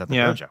 why he was at the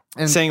Yeah. dojo.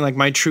 and saying like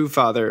my true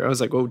father. I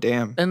was like, oh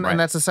damn. And, Right. and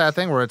that's a sad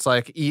thing where it's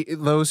like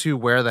those who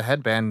wear the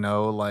headband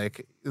know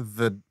like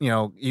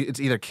it's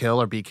either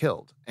kill or be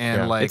killed.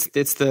 And Yeah. like,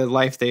 It's the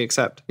life they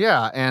accept.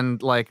 yeah.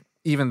 And like,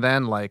 even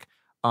then, like,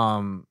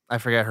 I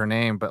forget her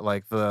name, but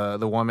like the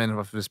woman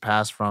of his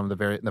past from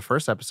the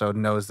first episode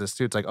knows this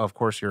too. It's like, oh, of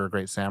course you're a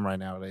great samurai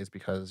nowadays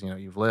because,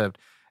 you've lived.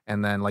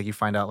 And then like you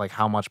find out like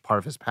how much part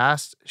of his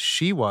past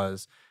she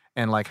was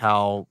and like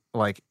how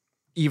like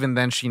even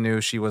then she knew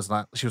she was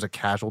a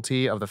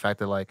casualty of the fact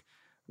that like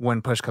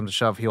when push comes to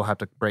shove, he'll have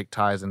to break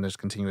ties and just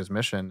continue his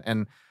mission.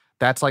 And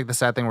that's like the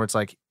sad thing where it's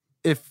like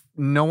if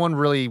no one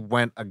really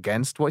went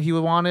against what he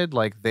wanted,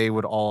 like they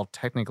would all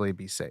technically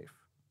be safe.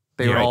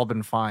 They would Yeah. all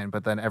been fine,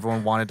 but then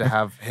everyone wanted to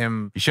have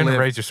him. You shouldn't have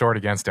live- raised your sword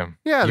against him.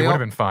 Yeah, you they would all- have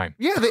been fine.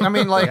 Yeah, I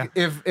mean, like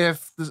Yeah.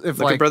 if Look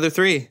like at Brother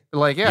 3.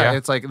 like yeah, Yeah.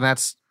 it's like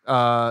that's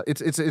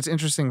it's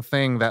interesting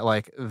thing that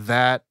like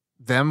that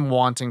them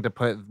wanting to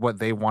put what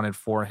they wanted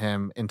for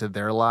him into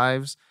their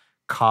lives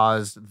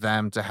caused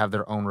them to have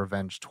their own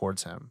revenge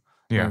towards him.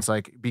 And Yeah. it's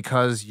like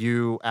because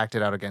you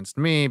acted out against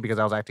me, because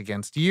I was acting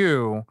against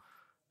you,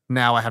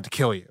 now I have to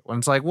kill you. And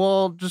it's like,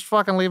 well, just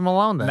fucking leave him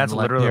alone then. And that's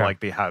Like, literally yeah.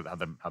 like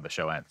how the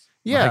show ends.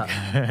 Yeah. Like,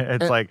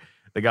 it's And- like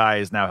the guy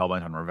is now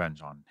hellbent on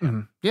revenge on him.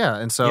 Mhm. Yeah,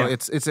 and so Yeah.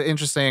 it's an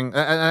interesting.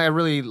 I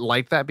really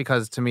like that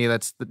because to me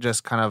that's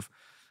just kind of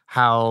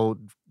how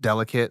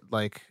delicate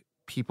like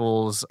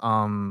people's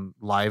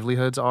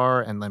livelihoods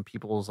are, and then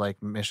people's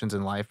like missions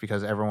in life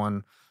because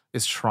everyone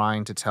is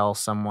trying to tell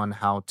someone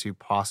how to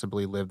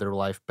possibly live their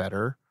life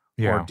better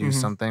or Yeah. do Mhm.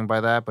 something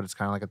by that. But it's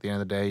kind of like at the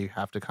end of the day, you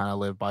have to kind of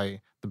live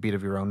by the beat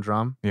of your own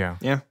drum. Yeah.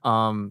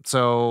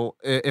 So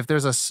if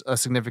there's a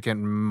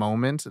significant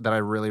moment that I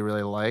really,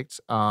 really liked,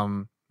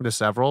 there's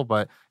several,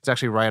 but it's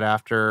actually right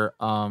after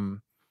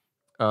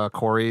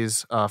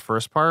Corey's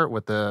first part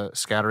with the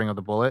scattering of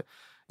the bullet.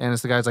 And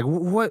it's the guy's like,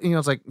 what?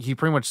 It's like, he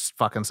pretty much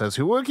fucking says,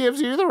 who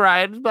gives you the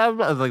right? Blah,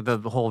 blah, like the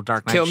whole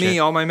Dark Knight Kill shit. me,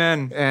 all my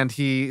men. And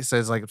he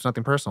says, like, it's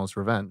nothing personal, it's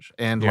revenge.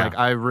 And Yeah. like,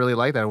 I really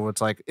like that. Where it's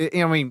like,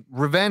 I mean,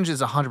 revenge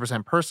is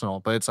 100%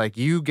 personal, but it's like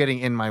you getting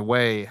in my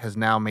way has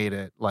now made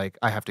it like,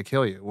 I have to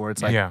kill you. Where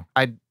it's like, Yeah.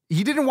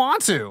 he didn't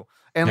want to.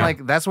 And Yeah.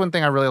 like, that's one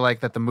thing I really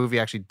like that the movie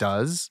actually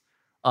does.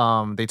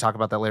 They talk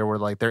about that later where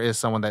like, there is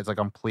someone that's like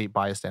a complete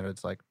bystander.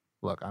 It's like,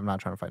 look, I'm not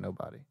trying to fight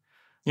nobody.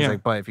 He's Yeah.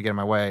 like, but if you get in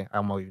my way,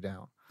 I'll mow you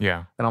down.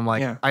 Yeah. And I'm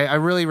like, Yeah. I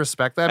really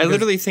respect that. I because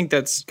literally think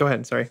that's. Go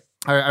ahead. Sorry.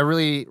 I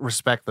really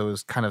respect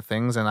those kind of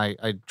things. And I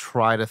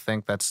try to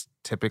think that's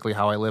typically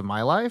how I live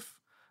my life.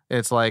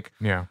 It's like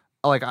Yeah.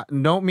 I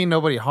don't mean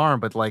nobody harm,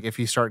 but like if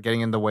you start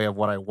getting in the way of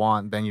what I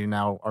want, then you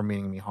now are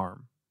meaning me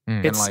harm.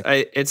 Mm. It's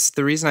it's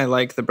the reason I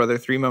like the Brother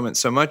 3 moment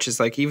so much is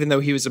like even though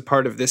he was a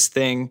part of this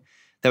thing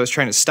that was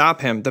trying to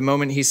stop him, the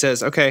moment he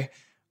says, "Okay,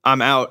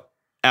 I'm out,"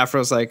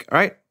 Afro's like, "All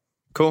right,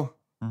 cool."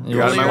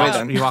 You out of my way walks-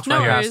 then. He walks No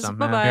right worries. past him.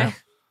 Bye yeah. bye. Yeah.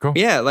 Cool.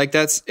 Yeah, like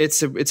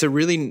it's a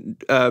really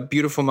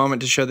beautiful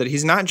moment to show that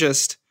he's not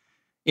just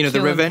the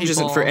Killing revenge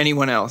isn't for people.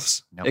 anyone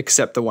else Nope.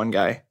 except the one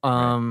guy.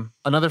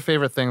 Another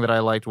favorite thing that I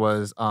liked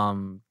was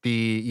the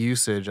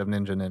usage of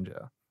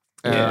Ninja.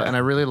 Yeah. And I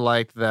really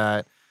liked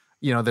that,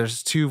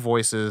 there's two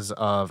voices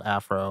of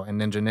Afro, and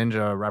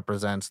Ninja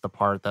represents the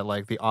part that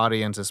like the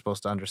audience is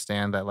supposed to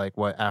understand that like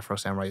what Afro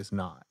Samurai is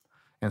not.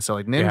 And so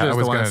like Ninja Yeah, I is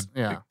was the one gonna, that's,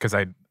 yeah. because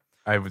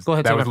I was Go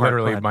ahead, that take was my part.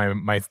 literally Go ahead.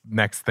 my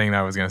next thing that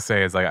I was gonna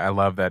say is like I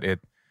love that it.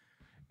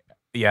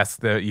 Yes,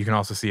 you can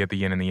also see it the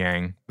yin and the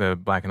yang, the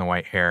black and the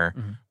white hair,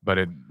 Mhm. but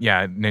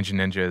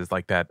Ninja is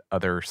like that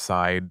other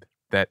side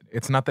that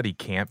it's not that he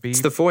can't be.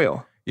 It's the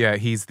foil. Yeah,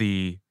 he's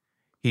the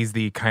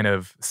kind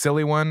of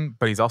silly one,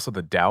 but he's also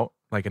the doubt.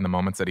 Like in the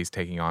moments that he's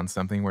taking on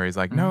something where he's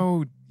like, Mhm.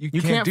 "No,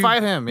 You can't do-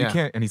 fight him. You Yeah.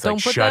 can't," and he's Don't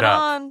like, put "Shut that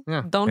up." on.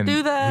 Yeah. Don't And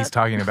do that. He's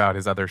talking about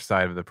his other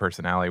side of the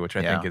personality, which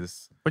I think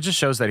is Which just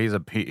shows that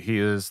he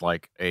is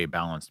like a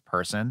balanced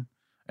person,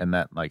 and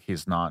that like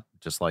he's not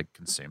just like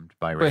consumed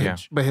by But,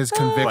 rage. but his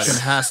conviction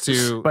But- has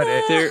to. But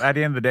There- at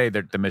the end of the day,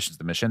 the mission's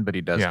the mission. But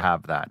he does Yeah.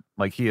 have that.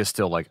 Like he is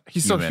still like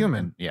He's still human.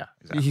 and- yeah,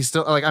 exactly. He's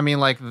still like, I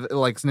mean, like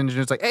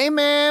Ninja's like, hey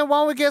man, why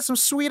don't we get some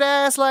sweet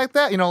ass like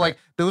that? Like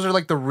those are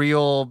like the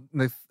real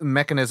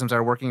mechanisms that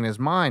are working in his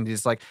mind.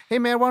 He's like, hey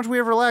man, why don't we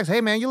ever relax? Hey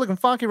man, you looking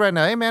funky right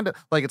now. Hey man,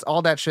 like it's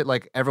all that shit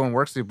like everyone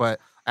works through. But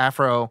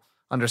Afro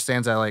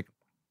understands that like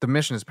the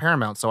mission is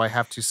paramount, so I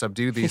have to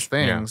subdue these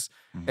things.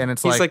 And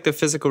it's He's like the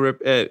physical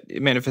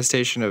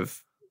manifestation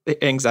of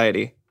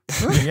anxiety.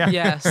 yeah.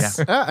 Yes.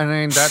 yeah, I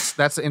mean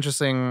that's an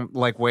interesting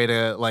like way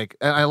to like.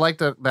 And I like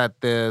that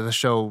the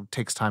show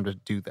takes time to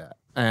do that.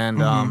 And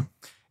Mhm.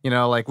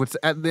 like with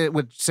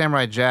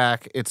Samurai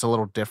Jack, it's a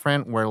little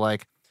different where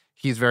like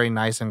he's very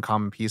nice and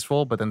calm and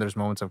peaceful, but then there's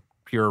moments of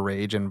pure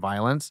rage and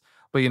violence.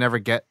 But you never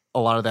get a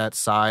lot of that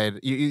side.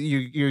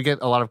 You get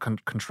a lot of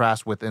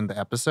contrast within the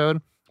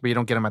episode, but you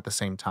don't get them at the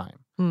same time.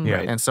 Yeah.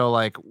 Right. And so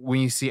like when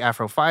you see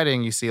Afro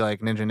fighting, you see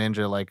like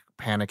Ninja like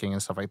panicking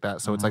and stuff like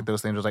that. So it's like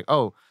those things are like,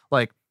 oh,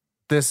 like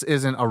this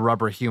isn't a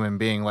rubber human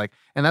being. Like,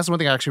 and that's one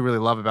thing I actually really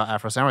love about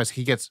Afro Samurai is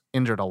he gets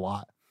injured a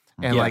lot.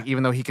 And Yeah. like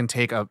even though he can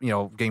take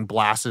getting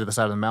blasted to the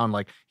side of the mountain,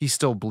 like he's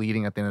still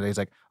bleeding at the end of the day. He's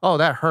like, oh,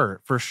 that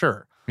hurt for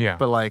sure. Yeah.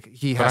 But like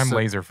he But has I'm to,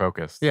 laser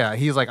focused. yeah,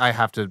 he's like, I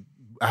have to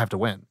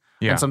win.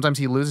 Yeah. And sometimes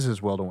he loses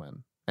his will to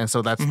win. And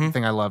so that's the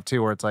thing I love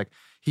too, where it's like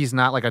he's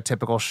not like a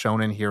typical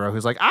shonen hero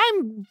who's like,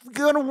 I'm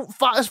gonna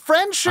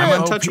friendship.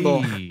 I'm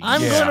untouchable.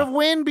 I'm gonna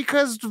win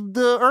because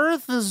the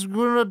earth is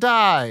gonna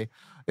die.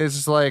 It's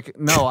just like,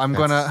 no, I'm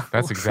gonna.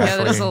 That's exactly.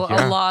 Yeah, there's a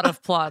lot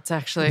of plots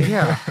actually.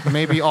 Yeah,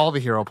 maybe all the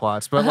hero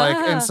plots, but like,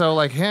 and so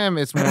like him,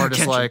 it's more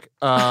just like,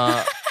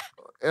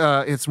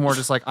 it's more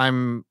just like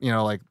I'm,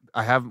 like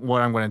I have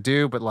what I'm gonna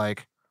do, but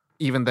like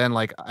even then,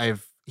 like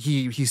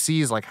he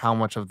sees like how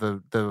much of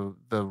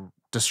the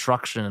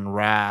destruction and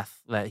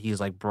wrath that he's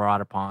like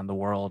brought upon the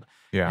world,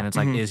 Yeah. and it's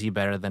like, is he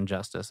better than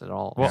Justice at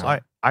all? Well, So-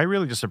 I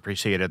really just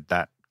appreciated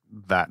that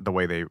the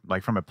way they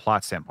like from a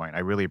plot standpoint, I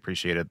really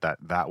appreciated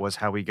that was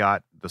how we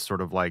got the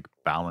sort of like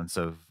balance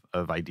of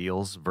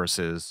ideals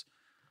versus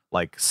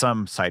like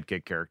some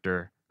sidekick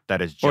character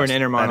that is just, Or an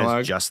inner that is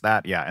monologue. just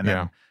that, yeah. And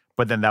then,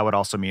 but then that would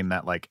also mean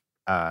that like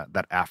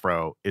that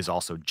Afro is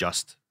also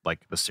just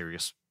like the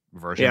serious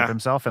version Yeah. of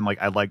himself, and like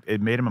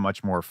it made him a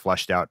much more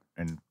fleshed out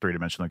and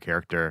 3-dimensional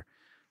character,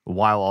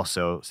 while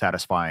also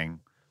satisfying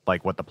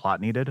like what the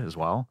plot needed as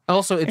well.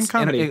 also it's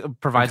comedy. it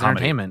provides And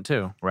comedy. entertainment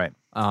too. Right.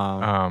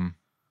 One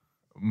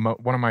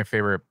of my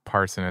favorite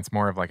parts, and it's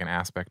more of like an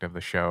aspect of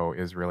the show,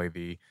 is really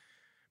the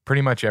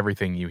pretty much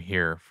everything you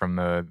hear from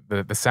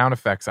the sound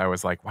effects. I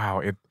was like,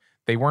 wow,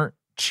 they weren't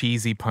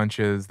cheesy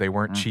punches, they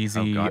weren't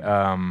cheesy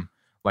God.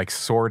 like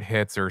sword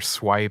hits or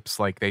swipes.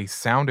 Like they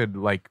sounded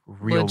like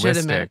realistic.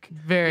 Legitimate.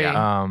 Very.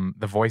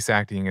 The voice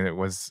acting, it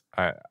was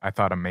I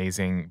thought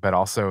amazing, but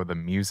also the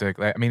music.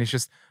 I mean, it's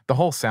just the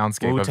whole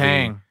soundscape of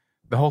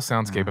the whole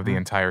soundscape of the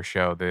entire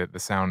show, the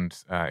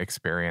sound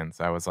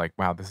experience. I was like,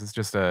 wow, this is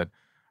just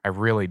I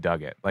really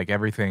dug it. Like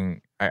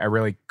everything, I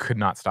really could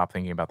not stop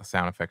thinking about the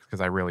sound effects because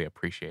I really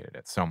appreciated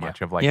it so much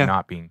of like Yeah.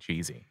 not being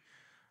cheesy.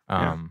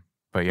 Yeah.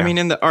 But yeah, I mean,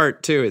 in the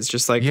art too, it's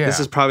just like this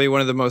Yeah. is probably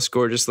one of the most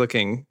gorgeous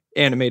looking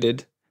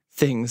animated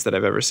things that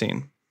I've ever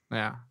seen.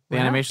 Yeah, the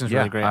Yeah. animation is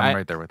really great. I'm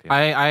right there with you.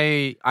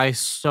 I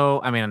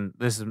mean,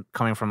 this is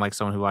coming from like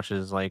someone who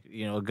watches like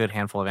a good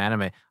handful of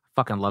anime. I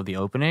fucking love the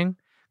opening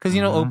because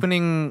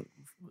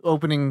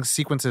opening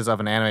sequences of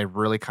an anime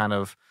really kind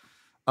of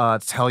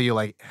tell you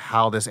like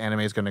how this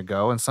anime is going to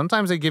go, and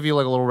sometimes they give you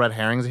like a little red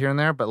herrings here and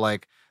there. But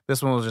like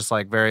this one was just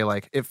like very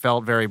like it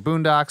felt very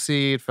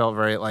Boondocksy. It felt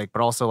very like,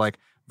 but also like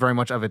very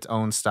much of its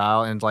own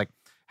style, and like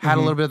had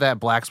a little bit of that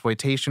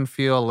blaxploitation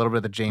feel, a little bit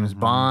of the James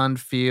Bond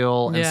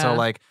feel, and so Yeah.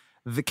 like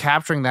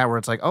capturing that where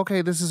it's like,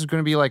 okay, this is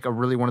going to be like a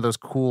really one of those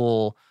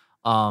cool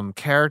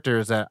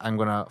characters that I'm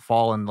going to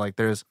fall in. Like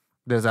there's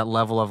that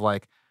level of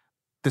like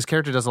this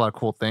character does a lot of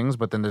cool things,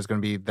 but then there's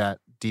going to be that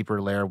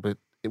deeper layer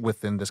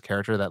within this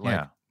character that like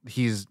Yeah.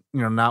 he's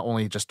not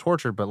only just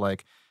tortured, but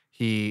like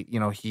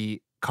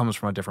he comes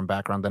from a different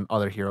background than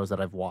other heroes that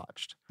I've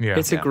watched. yeah.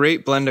 It's a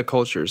great blend of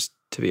cultures,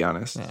 to be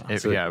honest. Yeah.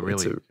 It's It- a, yeah, it's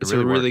really- a, it it's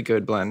really a really worked.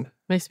 good blend.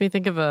 Makes me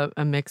think of a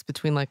mix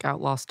between like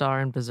Outlaw Star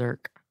and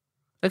Berserk.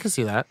 I can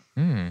see that.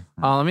 Mm.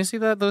 Let me see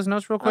those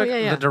notes real quick. yeah,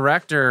 yeah. The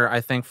director,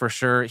 I think for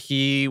sure,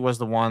 he was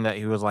the one that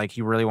he was like,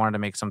 he really wanted to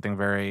make something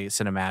very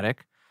cinematic,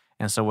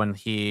 and so when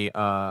he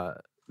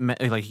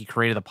he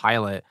created the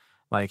pilot,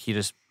 like he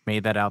just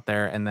made that out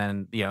there, and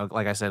then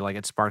like I said, like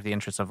it sparked the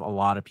interest of a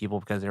lot of people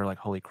because they were like,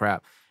 holy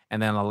crap.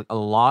 And then a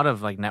lot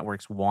of like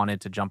networks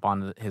wanted to jump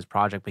on his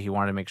project, but he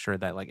wanted to make sure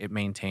that like it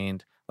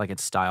maintained like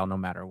its style no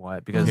matter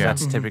what, because Yeah.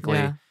 that's typically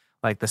Yeah.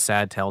 like the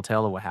sad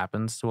telltale of what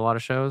happens to a lot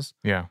of shows.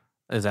 Yeah.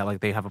 Is that like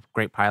they have a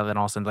great pilot and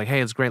all of a sudden like,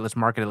 hey, it's great, let's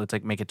market it, let's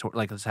like make it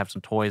like let's have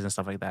some toys and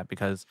stuff like that,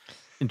 because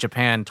in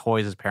Japan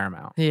toys is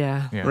paramount.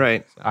 Yeah. Yeah.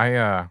 Right.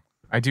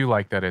 I do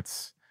like that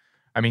it's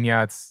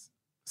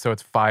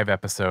 5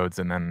 episodes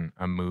and then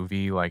a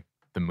movie. Like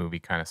the movie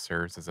kind of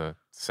serves as a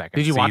second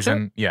Did you watch it?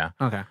 season. Yeah.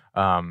 Okay.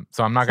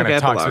 So I'm not It's like going to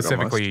talk epilogue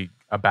specifically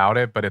about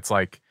it, but it's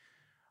like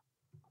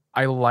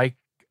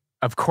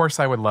of course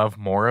I would love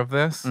more of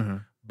this,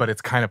 Mhm. but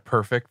it's kind of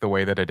perfect the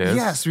way that it is.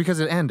 Yes, because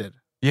it ended.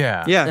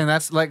 Yeah. Yeah. And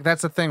that's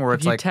the thing where If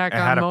it's you like tack it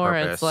had on a more,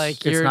 purpose. it's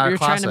like It's not a you're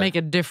trying classic. to make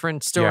a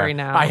different story Yeah.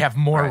 now. I have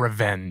more Right.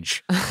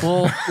 revenge.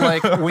 well,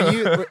 like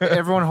when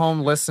everyone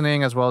home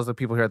listening, as well as the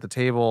people here at the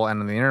table and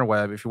on the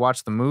interweb, if you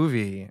watch the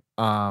movie,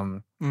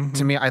 Mhm.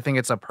 to me, I think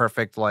it's a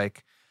perfect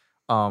like,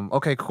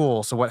 okay,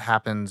 cool. So what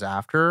happens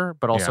after?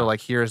 But also Yeah. like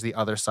here's the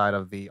other side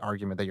of the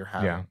argument that you're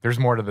having. Yeah. There's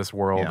more to this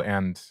world Yeah.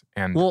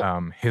 and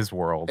Well, his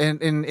world.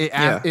 And it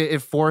Yeah.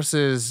 it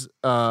forces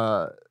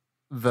the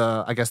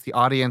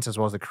audience as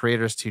well as the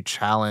creators to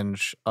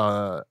challenge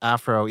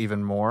Afro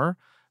even more,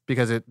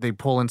 because they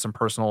pull in some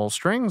personal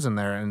strings in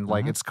there, and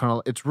like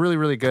it's really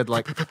really good.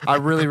 Like I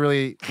really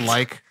really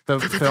like the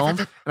film,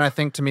 and I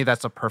think to me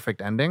that's a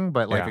perfect ending.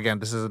 But like again,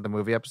 this isn't the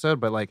movie episode,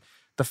 but like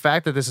the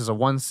fact that this is a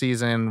 1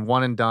 season,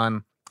 one and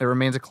done, it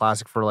remains a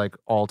classic for like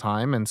all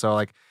time, and so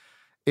like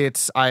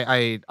it's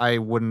I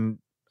wouldn't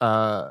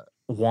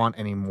want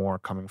any more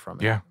coming from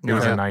it. Yeah, it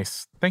was a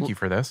nice. Thank you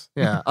for this.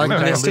 Yeah, And they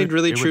like, stayed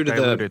really true to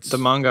dilute the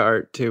manga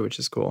art too, which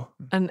is cool.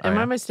 And am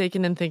yeah. I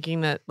mistaken in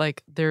thinking that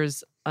like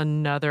there's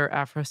another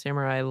Afro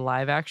Samurai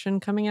live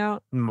action coming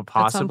out?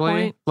 possibly.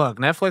 point? Look,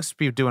 Netflix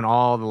be doing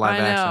all the live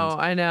actions.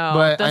 I know.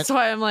 But That's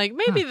why I'm like,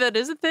 maybe that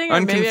is a thing,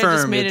 or maybe I just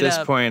Unconfirmed made at it this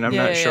up. point. I'm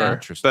Yeah, not yeah, sure, yeah.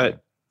 Interesting.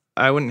 but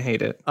I wouldn't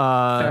hate it.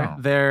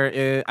 There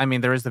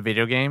is the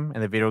video game,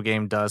 and the video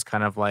game does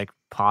kind of like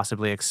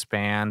possibly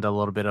expand a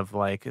little bit of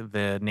like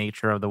the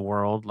nature of the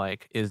world.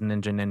 Like, is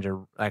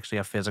Ninja actually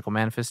a physical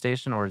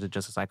manifestation, or is it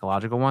just a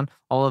psychological one?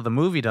 Although the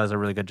movie does a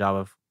really good job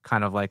of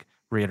kind of like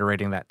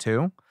reiterating that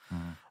too.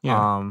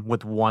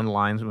 With one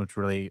line, which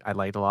really I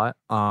liked a lot.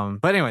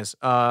 But anyways,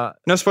 No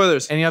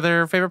spoilers. any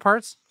other favorite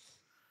parts?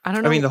 I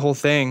don't know. I mean, the whole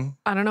thing.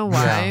 I don't know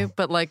why,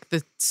 but like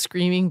the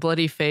screaming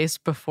bloody face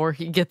before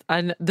he gets.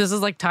 This is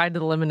like tied to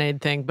the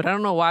lemonade thing, but I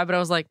don't know why. But I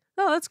was like,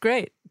 oh, that's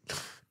great.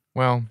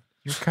 Well,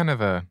 you're kind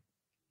of a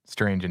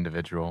strange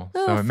individual,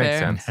 so Oh, it makes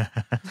fair. sense.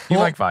 You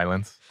like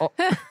violence.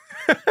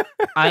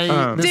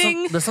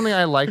 Ding. There's something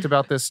I liked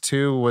about this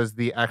too was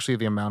the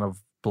amount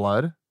of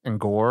blood and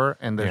gore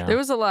and the Yeah. There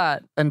was a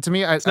lot. and to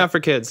me It's not for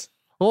kids.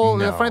 well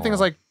the funny thing is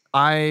No. like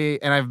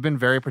I've been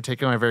very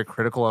particular and very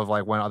critical of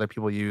like when other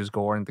people use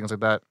gore and things like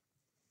that.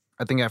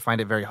 I think I find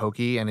it very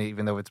hokey, and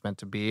even though it's meant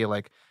to be,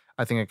 like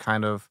I think it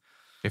kind of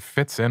It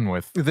fits in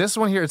with this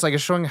one here. It's like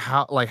it's showing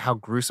how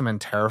gruesome and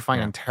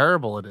terrifying and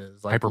terrible it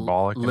is. Like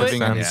Hyperbolic in a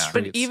living in the sense.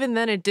 streets. But even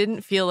then, it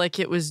didn't feel like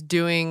it was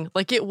doing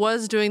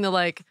the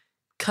like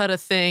cut a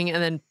thing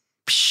and then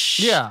psh,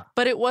 Yeah.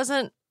 But it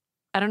wasn't.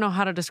 I don't know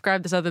how to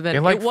describe this other than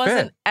It, like, it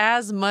wasn't fit.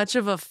 as much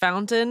of a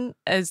fountain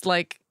as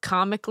like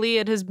comically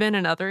it has been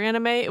in other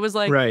anime. It was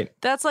like Right.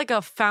 that's like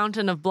a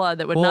fountain of blood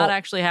that would Well, not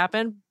actually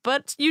happen,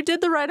 but you did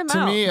the right amount.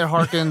 To me, it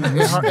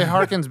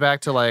harkens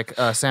back to like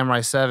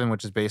Samurai 7,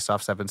 which is based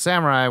off Seven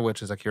Samurai,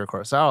 which is Akira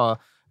Kurosawa.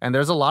 And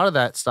there's a lot of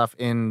that stuff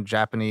in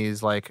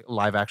Japanese like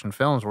live action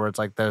films where it's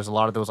like there's a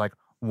lot of those like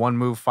one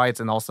move fights,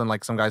 and all of a sudden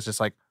like some guys just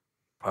like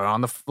put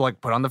on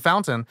the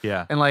fountain.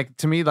 Yeah. And like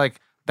to me,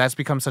 like that's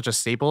become such a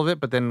staple of it.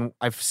 But then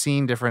I've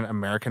seen different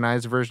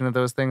Americanized version of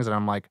those things, and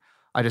I'm like,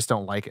 I just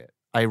don't like it.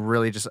 I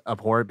really just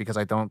abhor it because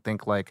I don't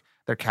think like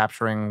they're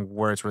capturing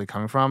where it's really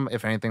coming from.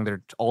 If anything,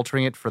 they're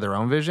altering it for their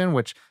own vision,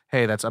 which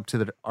hey, that's up to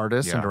the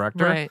artist and Yeah.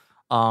 director. right?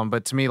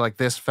 But to me, like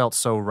this felt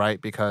so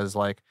right because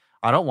like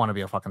I don't want to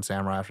be a fucking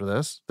samurai after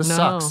this. This No,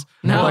 sucks.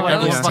 no, Like, that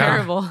everyone's was fucking-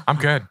 terrible. I'm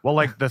good. Well,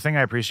 like the thing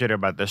I appreciated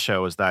about this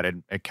show is that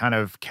it kind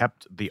of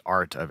kept the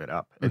art of it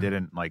up. It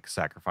didn't like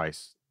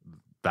sacrifice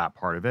that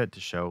part of it to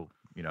show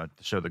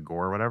the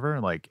gore or whatever.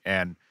 Like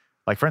and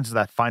like for instance,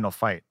 that final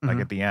fight, like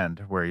at the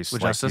end where he's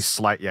With like he Justice?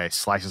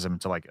 slices him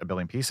into like a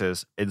billion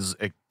pieces.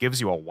 It gives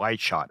you a wide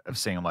shot of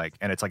seeing like,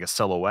 and it's like a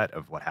silhouette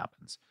of what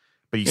happens,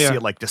 but you see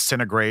it like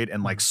disintegrate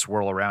and like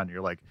swirl around.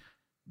 You're like,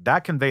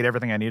 that conveyed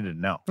everything I needed to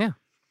know.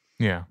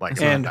 Yeah.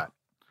 Like And- that,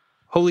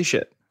 Holy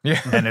shit. Yeah.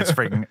 and it's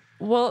freaking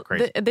Well,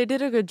 Crazy. they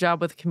did a good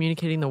job with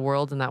communicating the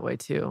world in that way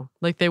too.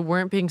 Like they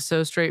weren't being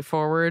so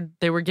straightforward.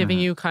 They were giving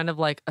you kind of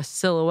like a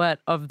silhouette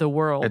of the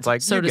world. it's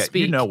like so you to get-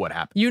 speak. you know what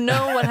happened. You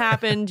know what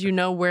happened. You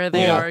know where they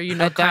Well, are. You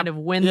know at that- kind of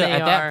when yeah, they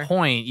at are. that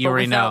point, you but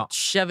already know. without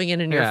shoving it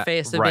in your Yeah,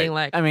 face and right. being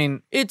like, I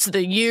mean, it's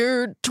the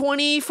year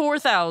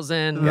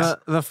 24,000.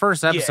 the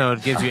first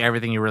episode gives you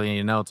everything you really need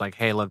to know. It's like,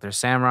 hey, look, there's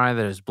samurai,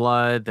 there's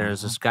blood,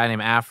 there's this guy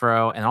named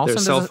Afro, and also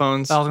There's cell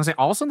phones. I was gonna say,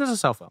 also there's a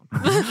cell phone.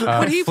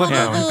 When he flip pulled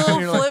out phone. the And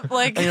little you're like- flip,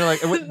 like, And you're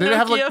like, did it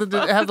have like Nokia did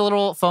it have the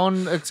little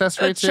phone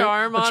accessory a too?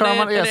 charm A on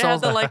charm it, Yeah, and it so I had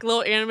was the like- like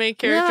little anime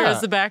character Yeah.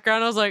 as the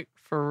background. I was like,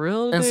 for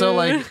real, And so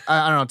like dude?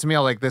 I don't know, to me I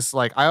like this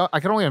like I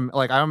can only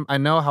like I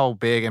know how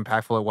big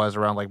impactful it was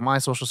around like my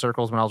social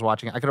circles when I was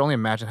watching it. I could only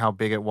imagine how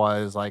big it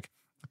was like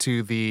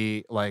to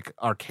the like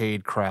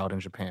arcade crowd in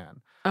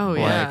Japan. Oh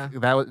yeah.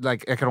 Like that was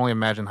like I could only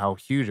imagine how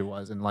huge it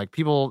was, and like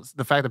people,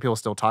 the fact that people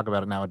still talk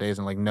about it nowadays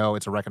and like know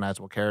it's a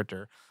recognizable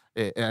character,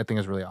 I think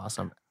is really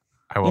awesome.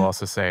 I will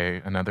also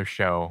say another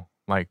show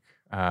like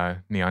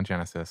Neon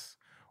Genesis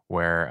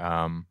where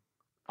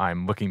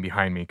I'm looking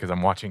behind me because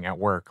I'm watching at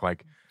work.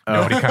 Like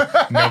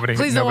nobody.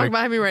 Please don't walk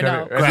behind me right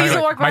now. nobody- Please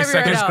don't walk my behind me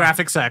right second now.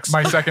 graphic sex.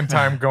 My second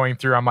time going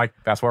through, I'm like,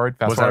 fast forward,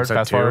 fast Was that forward, episode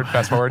fast two? forward,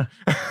 fast forward.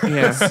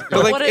 Yeah.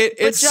 But like What it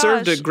but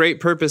served a Josh- great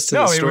purpose to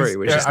No, the it story, was,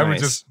 which yeah, is I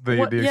nice. was just the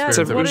What- experience.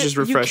 So of it it. was just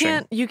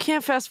refreshing. You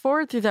can't fast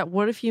forward through that.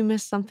 What if you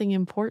miss something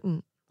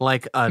important?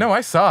 Like No,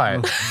 I saw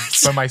it,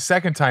 but my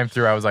second time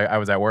through, I was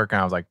at work and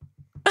I was like,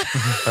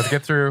 let's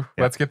get through,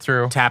 let's get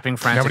through. tapping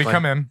frantically. Nobody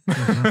come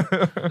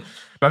in.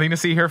 Nothing to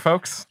see here,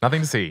 folks.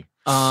 Nothing to see.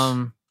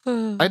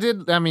 I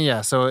did. I mean,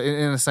 yeah. So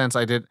in a sense,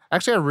 I did.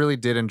 Actually, I really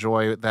did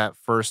enjoy that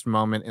first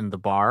moment in the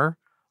bar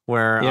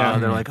where Yeah.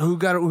 they're like, who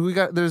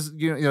got? There's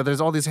there's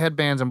all these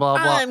headbands and blah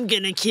blah. I'm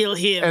gonna kill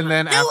him. And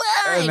then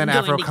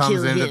Afro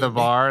comes into the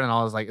bar, and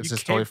I was like, it's You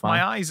just totally kicked my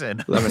fine. eyes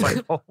in.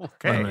 Lemonade. Like,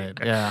 okay. Lemonade,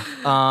 yeah.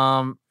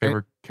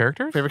 Favorite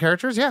characters? favorite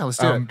characters? Yeah, let's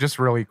do it. Just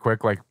really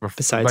quick, like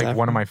Besides like Afro.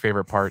 one of my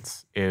favorite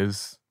parts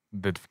is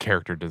the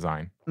character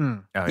design.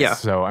 Mm. Oh, Yeah.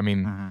 So I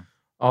mean, Mhm.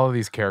 all of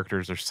these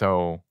characters are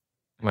so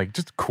like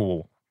just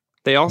cool.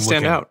 They all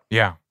stand looking. out.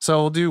 Yeah.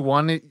 So we'll do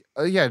one.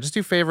 Just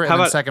do favorite How and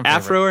then about second favorite.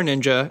 Afro or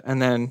Ninja, and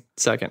then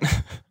second?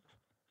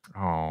 Oh.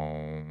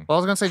 Well, I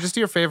was gonna say just do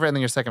your favorite and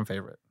then your second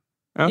favorite.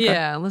 Okay.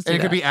 Yeah, let's do And it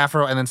that. could be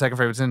Afro and then second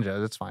favorite's Ninja.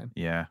 That's fine.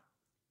 Yeah.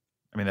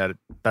 I mean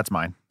that's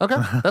mine. Okay,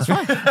 that's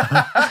fine.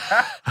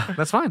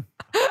 That's fine.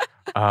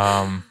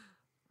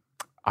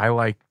 I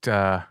liked.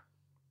 Dang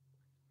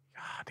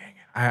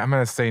it! I'm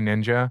gonna say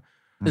Ninja.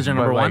 Is your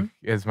but, number like, one?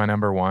 is my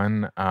number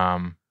one.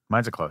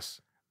 Mine's a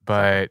close.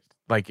 But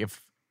like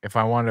if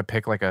I wanted to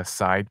pick like a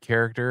side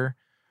character,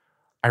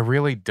 I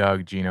really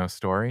dug Gino's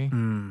story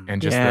Mm.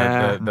 and just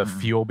Yeah. the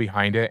fuel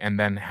behind it, and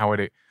then how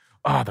it.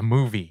 Oh, the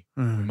movie.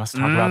 We must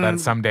talk about that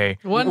someday.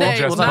 One We'll day,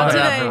 just not talk about it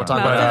today. after. We'll talk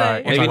not about it today.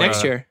 after. Maybe talk next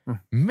about year.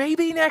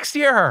 Maybe next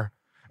year.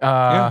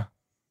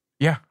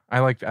 Yeah, I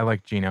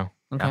like Gino.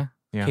 Okay.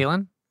 Yeah.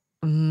 Caitlin?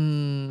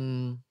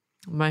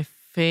 My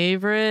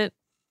favorite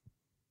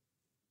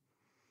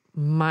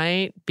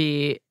might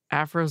be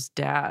Afro's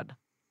dad.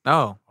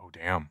 Oh, Oh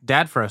damn.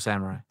 Dad for a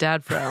samurai.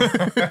 Dad Fro.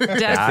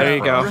 Dad There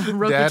you go.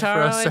 Rokutaro, Dad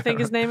Fro I think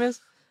his name is.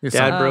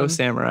 Dad, bro, Um,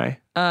 samurai.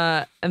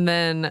 And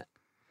then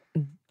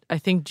I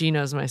think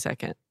Gino's my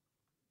second.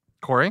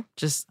 Corey?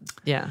 Just,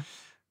 yeah.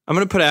 I'm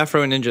gonna put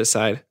Afro and Ninja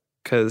aside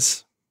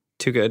because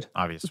too good.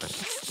 Obviously.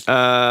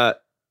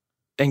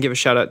 And give a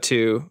shout out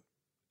to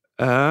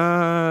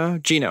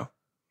Gino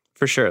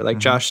for sure. Like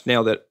Josh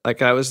nailed it.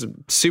 Like I was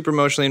super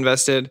emotionally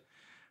invested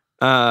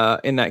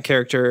in that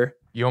character.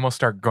 You almost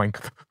start going.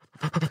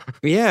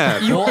 Yeah.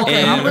 Well,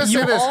 okay, I'm gonna say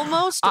You this.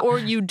 almost or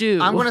you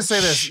do. I'm gonna say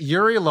this.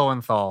 Yuri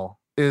Lowenthal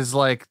is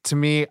like, to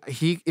me,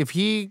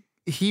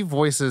 he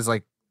voices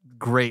like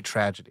great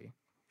tragedy.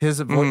 He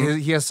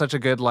has such a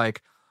good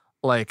like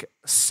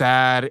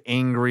sad,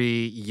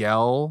 angry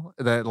yell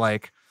that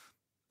like,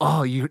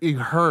 oh, you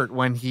hurt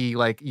when he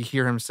like you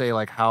hear him say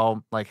like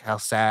how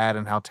sad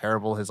and how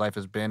terrible his life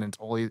has been, and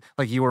totally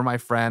like you were my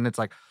friend. It's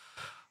like,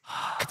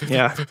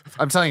 Yeah.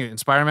 I'm telling you,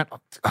 inspirement.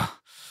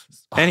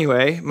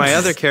 Anyway, my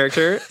other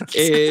character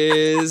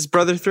is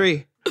Brother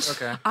 3.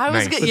 Okay. I was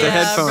Nice. good. With the Yeah,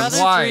 headphones. Brother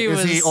Why 3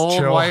 is he was-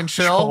 old, white, and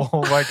chill?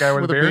 Like guy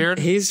with a beard.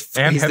 He's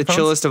And the headphones?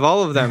 chillest of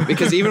all of them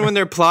because even when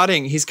they're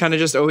plotting, he's kind of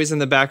just always in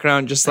the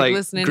background, just Like like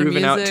listening to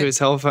grooving out music. to his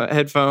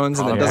headphones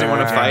and Oh, then doesn't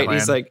want to yeah.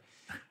 fight.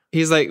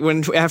 He's like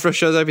when Afro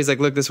shows up, he's like,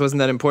 "Look, this wasn't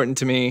that important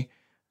to me.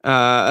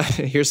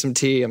 Here's some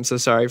tea. I'm so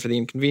sorry for the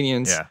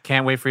inconvenience." Yeah.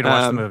 Can't wait for you to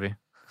watch the Um, movie.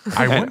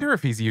 I wonder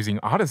if he's using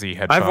Odyssey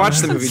headphones. I've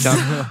watched the movie,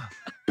 Tom.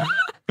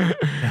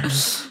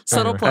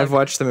 Subtle plug. I've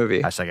watched the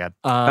movie. Hashtag ad.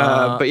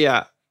 But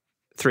yeah,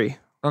 3.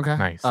 Okay.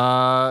 Nice.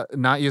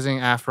 Not using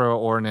Afro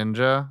or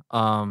Ninja.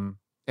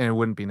 And it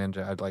wouldn't be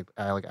Ninja.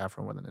 I like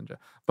Afro more than Ninja.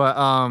 But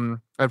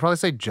I'd probably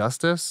say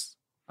Justice.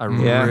 I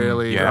Yeah.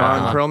 really Yeah.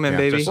 Ron Perlman, Yeah,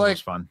 baby. Just like-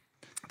 was fun.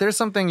 there's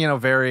something,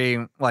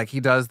 very like he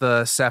does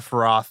the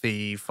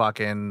Sephiroth-y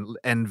fucking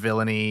end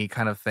villainy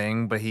kind of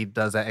thing, but he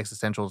does that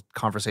existential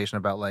conversation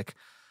about like,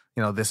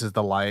 this is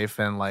the life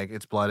and like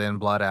it's blood in,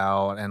 blood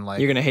out, and like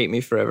You're gonna hate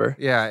me forever.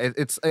 yeah,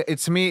 it's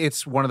to me,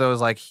 it's one of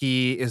those like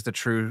he is the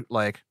true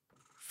like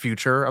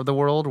future of the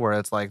world where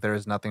it's like there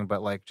is nothing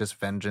but like just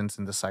vengeance,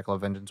 and the cycle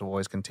of vengeance will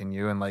always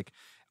continue. And like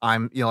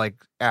I'm like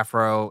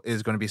Afro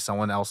is going to be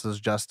someone else's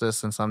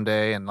justice and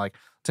someday. And like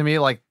to me,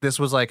 like this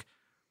was like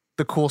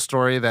the cool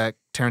story that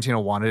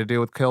Tarantino wanted to do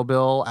with Kill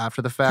Bill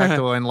after the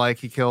fact when like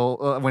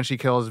when she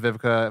kills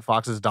Vivica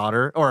Fox's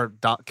daughter or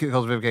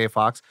kills Vivica A.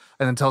 Fox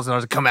and then tells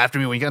her to come after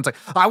me when you can. It's like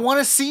I want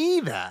to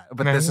see that,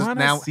 but I this is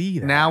wanna see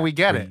that, now we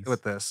get it please.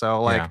 with this.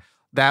 So like Yeah.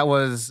 that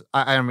was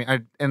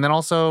and then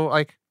also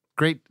like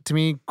great to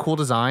me, cool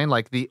design.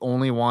 Like the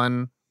only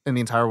one in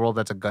the entire world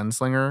that's a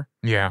gunslinger.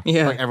 Yeah.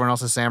 Yeah. Like everyone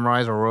else is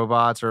samurais or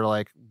robots or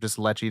like just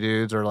lechy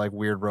dudes or like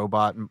weird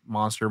robot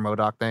monster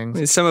MODOK I things.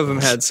 mean, some of them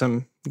had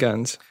some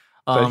guns,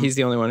 but he's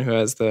the only one who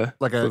has the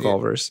like a-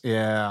 revolvers.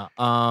 yeah.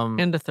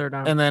 And a third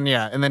arm. And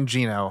then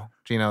Gino.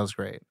 Gino's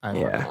great. I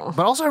love Yeah. it.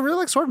 But also I really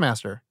like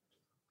Swordmaster.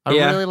 I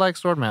Yeah. really like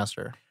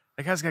Swordmaster.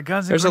 That guy's got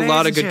guns. And There's a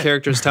lot of grenades good and shit.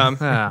 characters, Tom.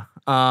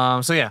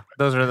 Yeah. So yeah,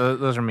 those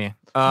are me.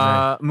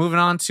 Nice. Moving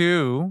on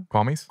to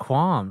Qualmies?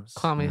 Qualms.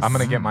 Qualmies. I'm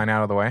gonna get mine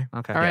out of the way.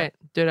 Okay. All right,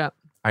 do it up.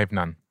 I have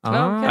none. Okay.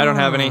 I don't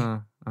have any.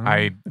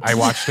 I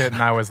watched it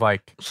and I was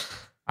like,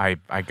 I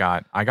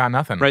got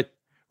nothing.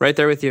 Right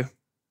there with you.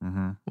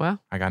 Mhm. Well,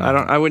 I got I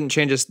nothing. don't. I wouldn't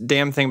change a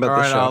damn thing about All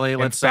the right, show. Ollie, In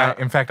let's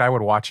fact, I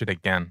would watch it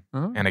again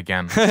Huh? and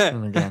again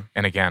again.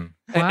 and again.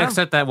 Wow.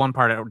 Except that one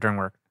part during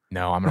work.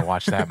 No, I'm gonna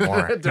watch that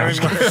more. No, I'm During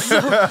just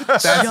kidding.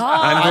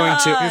 I'm going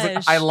to-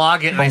 Gosh. I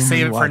log it and I Only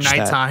save it for watch that.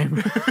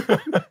 nighttime.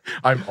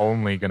 I'm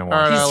only gonna watch.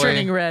 All right, it. He's Ollie.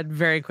 turning red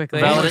very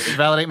quickly.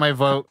 validate my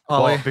vote.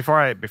 Ollie. Well,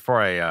 before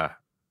I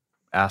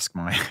ask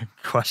my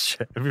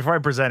question, before I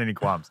present any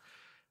qualms,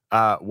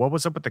 What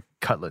was up with the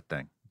cutlet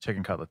thing?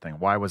 Chicken cutlet thing.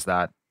 Why was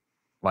that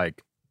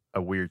like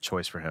a weird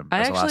choice for him?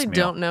 I as a last actually meal?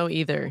 don't know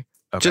either.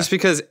 Okay. Just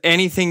because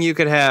anything you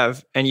could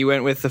have, and you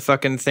went with the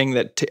fucking thing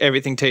that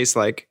everything tastes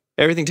like.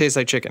 Everything tastes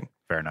like chicken.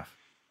 Fair enough.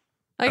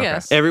 I Okay.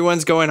 guess.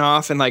 Everyone's going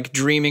off and like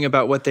dreaming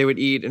about what they would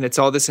eat, and it's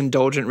all this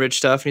indulgent, rich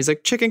stuff. And he's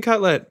like, chicken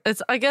cutlet.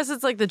 I guess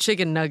it's like the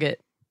chicken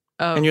nugget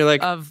of, And you're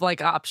like- of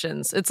like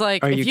options. It's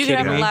like Are if you you could have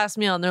kidding a me? last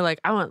meal and they're like,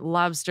 I want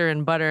lobster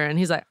and butter, and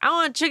he's like, I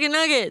want chicken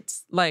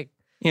nuggets. Like,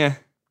 Yeah.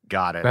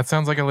 Got it. That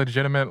sounds like a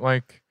legitimate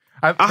like.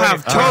 I'll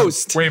have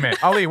toast. Wait a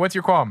minute, Ali. What's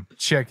your qualm?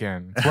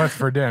 Chicken. What's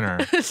for dinner?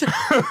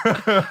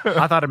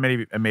 I thought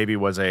it maybe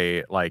was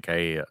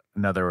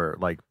another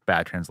like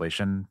bad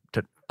translation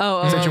to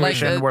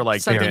situation like where, like, they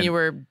something didn't- you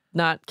were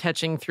not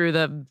catching through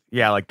the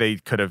like they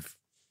could have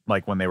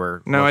like when they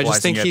were No, I just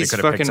localizing think it, they he's could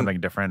have picked fucking-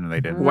 something different and they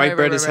didn't. Right, White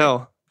bread right, as right.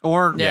 hell.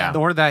 Or Yeah.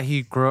 or that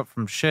he grew up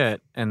from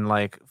shit and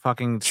like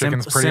fucking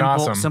Chicken's pretty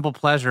awesome. simple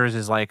pleasures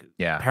is like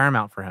Yeah.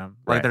 paramount for him.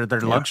 Like Right. they're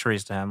Yeah.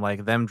 luxuries to him.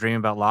 Like them dreaming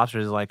about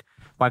lobsters is like,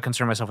 why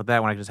concern myself with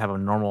that when I can just have a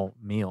normal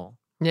meal?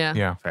 yeah.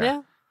 Yeah. Fair.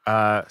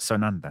 Yeah. So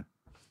none then.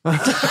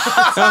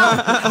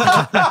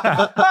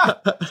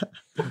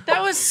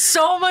 That was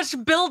so much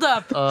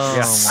buildup. Oh,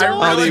 Yeah. So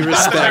I really much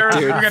respect,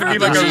 dude. We're gonna be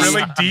like a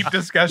really deep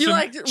discussion. You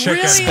like Chicken.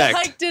 really Respect.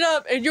 hyped it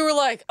up, and you were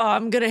like, "Oh,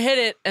 I'm gonna hit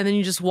it," and then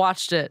you just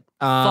watched it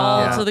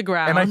fall yeah. to the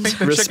ground. And I think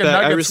the Respect. chicken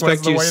nuggets I respect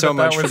was the you way so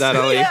much for was, that,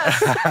 Ali.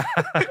 Yes.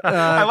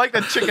 I like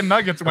that chicken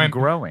nuggets I'm went.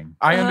 growing.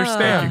 I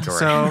understand. Tori.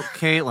 So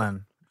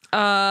Caitlin,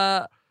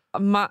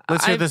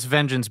 Let's hear this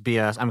vengeance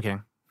BS. I'm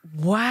kidding.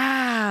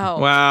 Wow.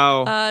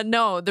 Wow.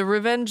 No, the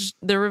revenge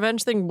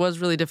thing was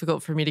really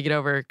difficult for me to get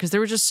over because there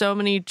were just so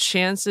many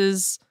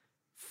chances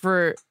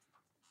for.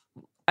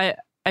 I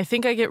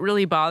think I get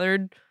really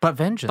bothered But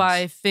vengeance.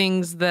 by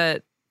things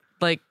that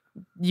like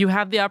you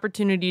have the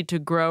opportunity to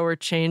grow or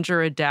change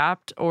or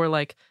adapt, or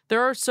like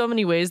there are so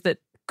many ways that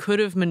could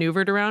have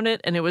maneuvered around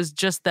it, and it was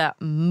just that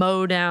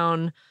mow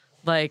down,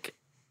 like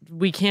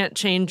we can't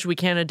change, we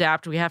can't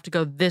adapt, we have to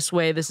go this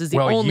way, this is the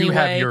Well, only you way.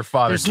 have your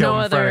father There's killed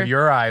no in front other of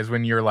your eyes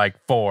when you're like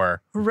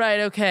 4. right.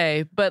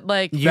 Okay, but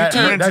like You That,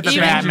 turn into that the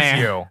changes Batman.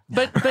 you.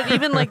 but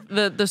even like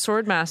the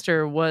sword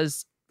master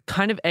was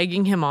kind of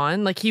egging him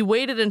on. Like he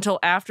waited until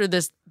after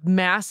this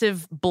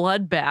massive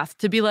bloodbath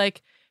to be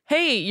like,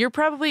 hey, you're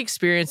probably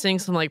experiencing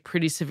some like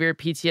pretty severe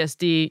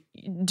PTSD.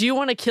 Do you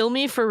want to kill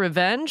me for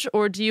revenge,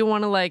 or do you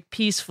want to like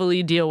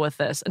peacefully deal with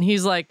this? And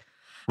he's like,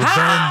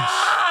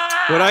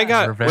 "Ah!" What I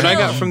got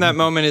Revenge. from that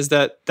moment is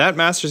that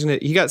master's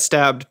he got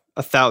stabbed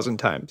 1,000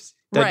 times.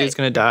 That Right. dude's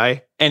gonna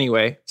die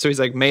anyway. So he's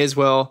like, may as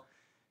well.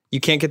 You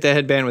can't get the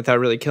headband without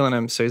really killing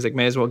him. So he's like,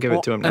 may as well give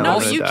it to him. and Now No,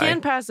 I'm gonna you die.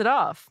 can pass it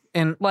off.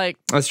 and Like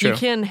That's you true.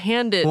 can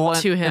hand it Well,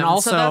 to him. and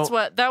also-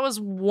 so that was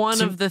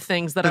one of the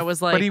things that I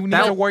was like, But he needs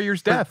that- a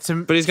warrior's death.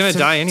 But he's gonna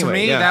die anyway, To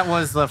me, yeah. that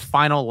was the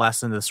final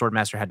lesson the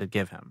Swordmaster had to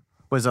give him.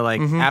 Was that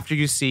like Mhm. after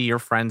you see your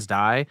friends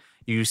die,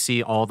 you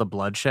see all the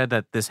bloodshed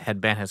that this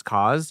headband has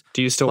caused.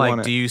 Do you still like,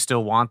 want it? do you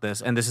still want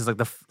this? And this is like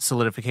the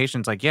solidification.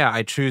 It's like, yeah,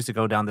 I choose to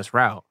go down this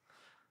route.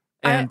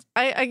 And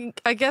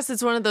I guess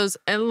it's one of those,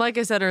 and like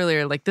I said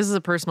earlier, like this is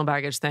a personal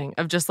baggage thing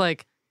of just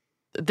like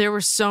there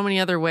were so many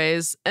other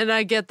ways, and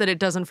I get that it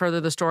doesn't further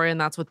the story, and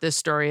that's what this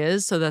story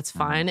is, so that's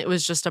fine. It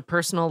was just a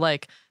personal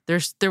like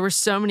there were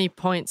so many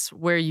points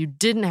where you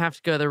didn't have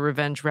to go the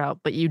revenge route,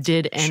 but you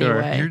did Sure.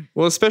 anyway.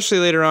 Well, especially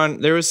later on,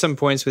 there was some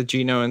points with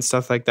Gino and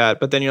stuff like that.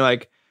 But then you're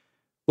like,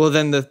 well,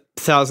 then the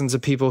thousands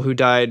of people who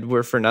died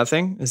were for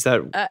nothing. Is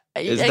that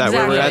Is that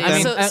where we're at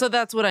then? So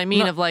that's what I mean.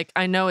 No. of like,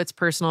 I know it's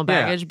personal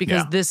baggage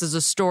because yeah. this is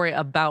a story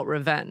about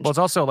revenge. Well, it's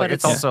also like But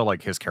it's it's- also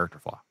like his character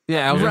flaw.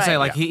 yeah, I was gonna say Right.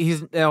 like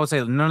he's. I would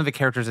say none of the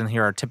characters in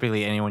here are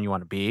typically anyone you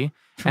want to be.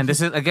 And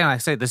this is again, I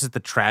say this is the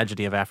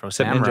tragedy of Afro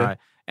Except Samurai. Ninja.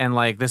 And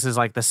like this is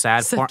like the sad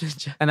Except part.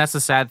 Ninja. And that's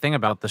the sad thing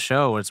about the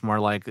show. It's more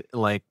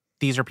like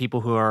these are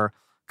people who are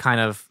kind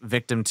of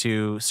victim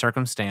to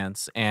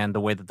circumstance and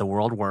the way that the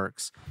world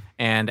works,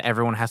 and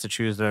everyone has to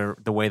choose the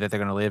way that they're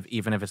going to live,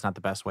 even if it's not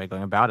the best way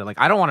going about it. Like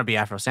I don't want to be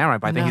Afro Samurai,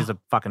 but I think No. he's the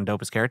fucking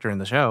dopest character in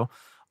the show.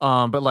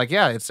 But like,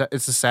 yeah, it's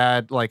a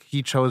sad like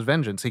he chose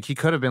vengeance. Like he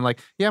could have been like,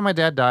 yeah, my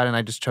dad died, and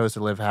I just chose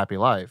to live a happy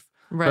life.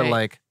 Right. But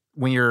like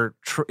when you're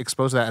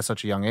exposed to that at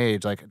such a young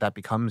age, like that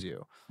becomes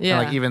you. yeah.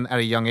 And like even at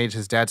a young age,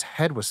 his dad's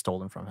head was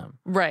stolen from him.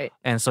 right.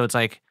 And so it's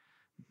like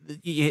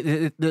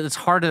it's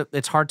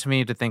hard to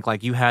me to think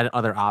like you had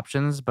other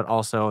options, but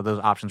also those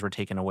options were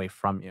taken away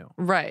from you.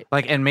 Right.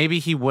 Like, and maybe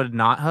he would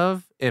not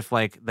have if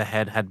like the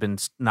head had been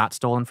not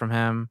stolen from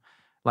him.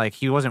 Like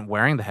he wasn't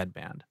wearing the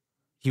headband;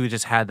 he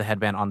just had the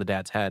headband on the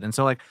dad's head. And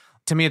so like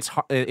to me, it's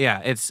yeah,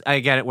 it's I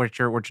get it what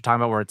you're talking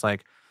about, where it's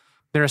like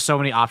there are so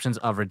many options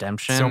of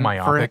redemption So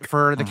myopic.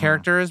 for the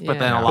characters, but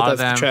then Yeah. a but lot that's of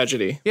them the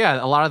tragedy.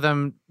 yeah, a lot of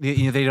them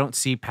they don't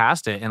see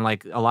past it, and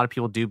like a lot of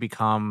people do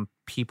become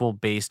people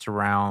based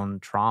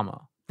around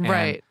trauma, and,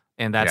 Right.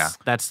 And that's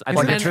I Like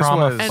think the that's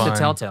trauma was is the fun.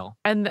 telltale.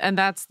 And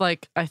that's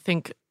like I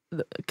think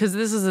because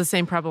this is the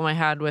same problem I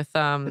had with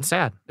It's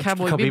sad. It's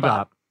Cowboy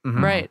Bebop.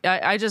 Mhm. Right.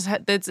 I just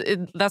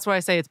that's why I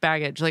say it's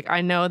baggage. Like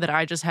I know that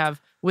I just have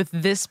with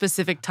this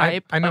specific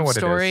type I know of what it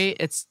story.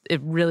 It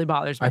really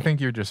bothers me. I think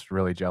you're just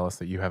really jealous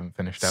that you haven't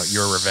finished out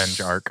your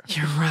revenge arc.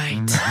 you're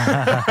right.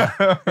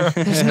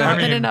 There's not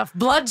been enough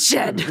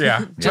bloodshed.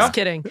 Yeah. Just Well,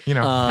 kidding. You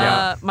know,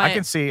 yeah. I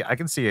can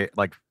see it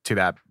like to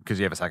that because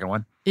you have a second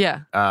one.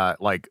 Yeah.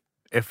 Like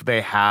if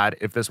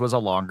this was a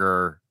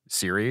longer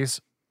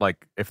series,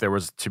 like if there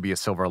was to be a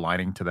silver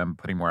lining to them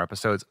putting more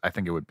episodes, I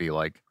think it would be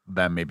like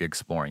them maybe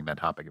exploring that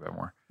topic a bit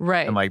more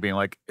Right. and like being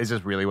like, is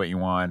this really what you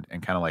want?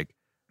 And kind of like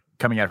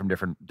coming at it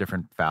from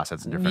different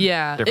facets and different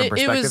it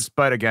perspectives. was,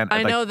 But again, I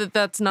like, know that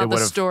that's not it the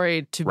would've-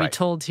 story to be right.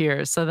 told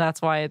here, so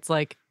that's why it's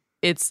like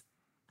it's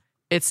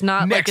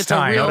not like Next it's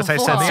time. a real Notice I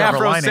said flaw. the silver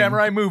Afro lining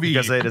Samurai movie.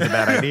 because it is a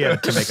bad idea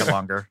to make it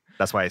longer.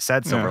 That's why I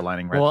said silver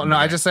lining. right Well, from no, the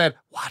I beginning. just said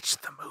watch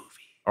the movie.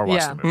 or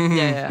watch Yeah. the movie.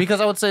 Yeah, yeah.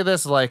 Because I would say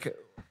this, like,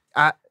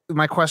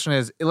 my question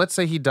is, let's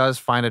say he does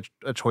find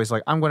a choice,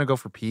 like, I'm going to go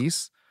for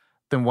peace,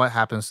 then what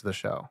happens to the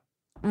show?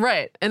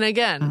 Right. And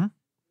again, Mhm.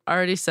 I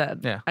already said,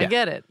 Yeah. I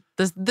get it.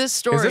 This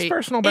story Is this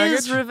personal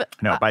baggage?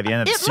 No, by the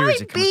end of the it series,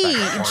 might it comes be,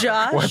 back.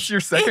 Josh. What's your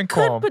second it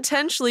qualm? could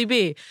potentially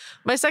be.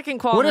 My second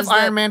qualm What is if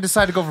Iron that, Man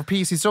decided to go for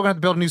peace? He's still going to have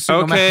to build a new suit.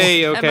 no matter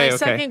Okay, and my okay, okay.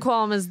 second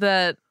qualm is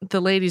that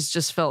the ladies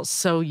just felt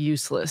so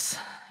useless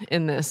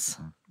in this.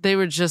 They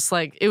were just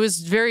like, it was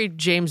very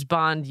James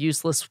Bond,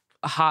 useless,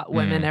 hot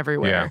women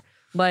everywhere.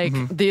 Like,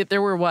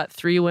 there were,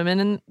 3 women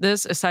in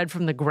this, aside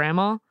from the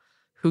grandma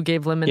who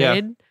gave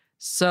lemonade.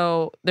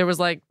 So there was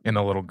like, And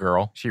a little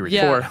girl. She reads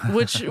yeah, Four.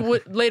 which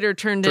later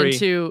turned 3.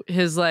 into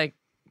his like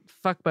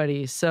fuck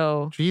buddy.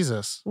 So, what.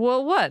 Jesus.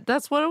 well, what?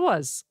 That's what it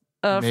was.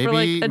 For like a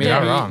Maybe, day.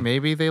 Not wrong.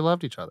 maybe they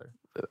loved each other.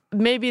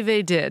 Maybe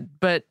they did,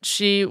 but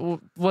she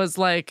was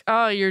like,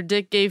 "Oh, your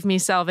dick gave me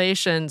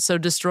salvation, so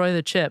destroy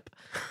the chip."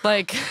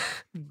 Like,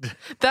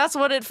 that's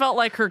what it felt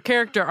like her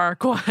character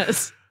arc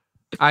was.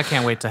 I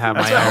can't wait to have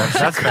my own.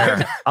 That's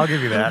fair. I'll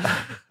give you that.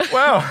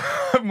 Wow.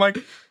 I'm like,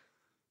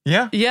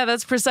 yeah. Yeah,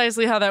 that's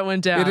precisely how that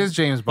went down. It is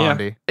James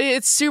Bondy.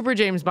 It's super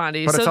James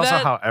Bondy. But so it's also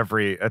that, how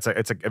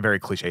it's a very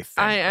cliche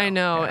thing. I though.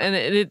 know, Yeah. and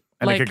it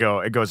And like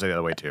it goes the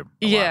other way too.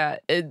 a lot.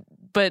 yeah,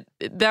 but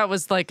that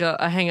was like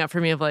a hang up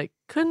for me of like,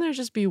 couldn't there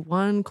just be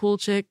one cool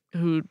chick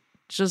who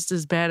just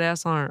is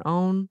badass on her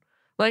own?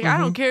 Like, I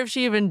don't care if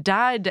she even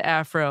died to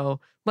Afro.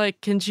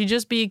 Like, can she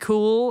just be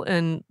cool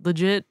and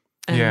legit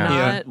and Yeah.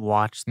 not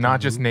Watch. the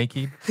Not just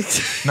movie. naked.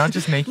 Not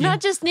just naked.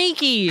 not just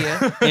sneaky?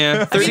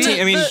 Yeah,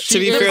 13. I mean, she to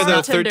be is fair though,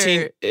 on Tinder.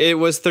 13. It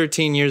was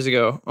 13 years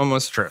ago,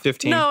 almost True.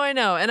 15. No, I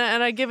know, and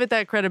I give it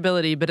that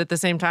credibility, but at the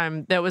same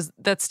time,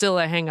 that's still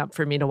a hang up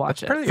for me to watch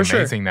It's it. pretty For sure.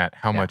 amazing that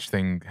how much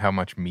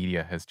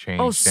media has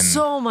changed. Oh, in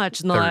so much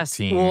in the last.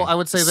 13. Well, I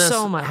would say this: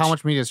 So much. how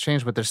much media has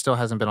changed, but there still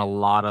hasn't been a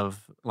lot of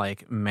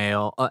like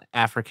male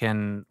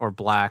African or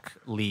black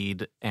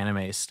lead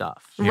anime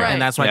stuff. Right.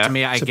 And that's why Yeah. to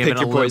me, I So give pick it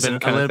a your little poison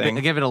bit, kinda thing.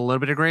 I give it a little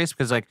bit of grace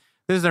because like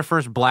this is their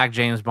first black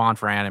James Bond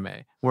for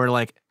anime. Where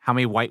like how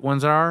many white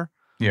ones are?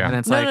 Yeah. And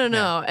it's No, like no, yeah.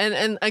 no,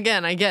 and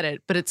again, I get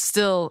it, but it's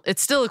still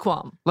a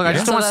qualm. Look, I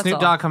just So don't want that's Snoop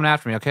all. Dogg coming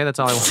after me. Okay, that's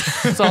all I want.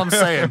 That's all I'm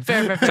saying.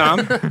 Fair.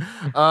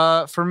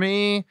 Tom? For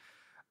me,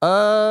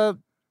 I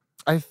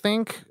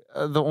think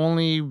the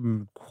only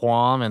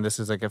qualm, and this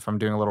is like if I'm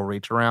doing a little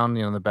reach around,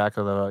 in the back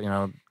of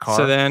the car.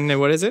 So then,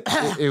 what is it?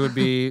 it would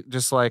be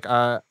just like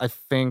I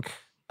think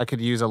I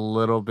could use a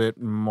little bit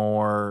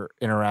more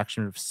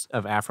interaction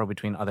of Afro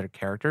between other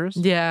characters.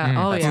 Yeah.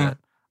 Oh That's yeah. it.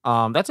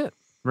 That's it.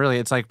 Really,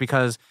 it's like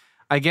because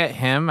I get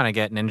him and I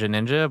get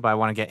Ninja, but I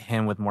want to get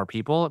him with more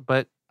people.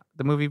 But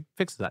the movie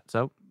fixes that,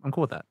 so I'm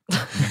cool with that.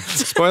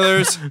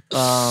 Spoilers.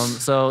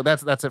 So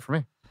that's it for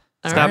me.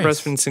 All Stop right.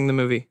 referencing the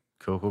movie.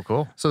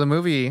 Cool. So the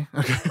movie.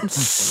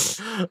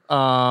 So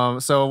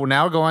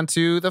now go on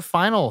to the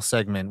final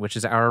segment, which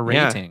is our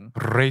Yeah. rating.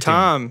 Rating.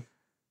 Tom.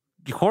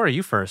 Corey,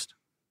 you first.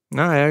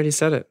 No, I already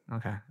said it.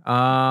 Okay.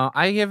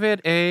 I give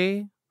it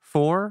a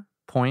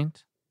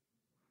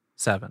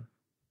 4.7.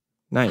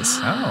 Nice.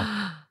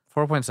 Oh.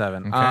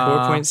 4.7. Okay.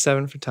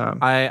 4.7 for Tom.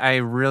 I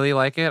really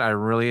like it. I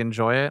really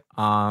enjoy it.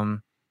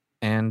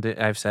 And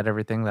I've said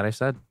everything that I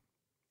said.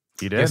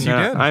 You did. Yes, you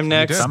No, did. I'm You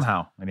next. did.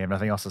 Somehow, and you have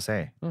nothing else to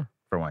say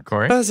for once.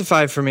 Corey. That's a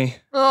 5 for me.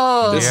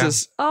 Oh, This Yeah.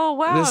 is Oh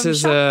wow. this I'm is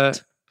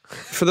shocked.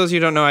 for those of you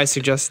who don't know, I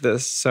suggested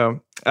this.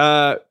 So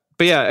but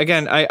yeah,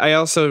 again, I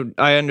also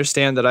I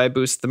understand that I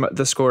boost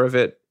the score of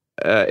it.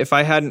 If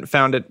I hadn't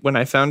found it when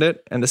I found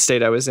it and the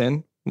state I was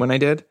in when I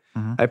did,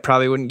 Mhm. I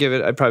probably wouldn't give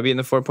it. I'd probably be in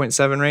the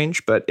 4.7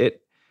 range, but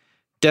it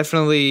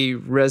definitely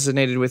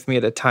resonated with me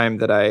at a time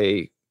that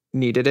I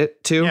needed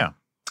it to. Yeah.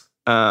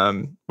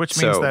 Which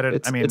So means that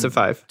it's a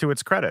 5. To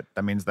its credit,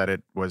 that means that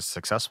it was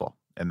successful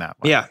in that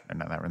way. Yeah. In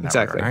that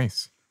Exactly. regard.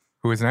 Nice.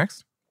 Who is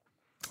next?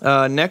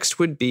 Next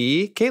would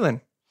be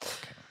Caitlin.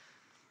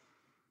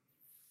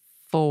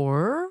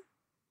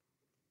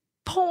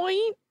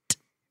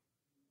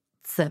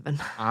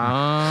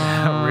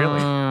 4.7. Really?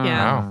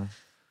 Yeah. Wow.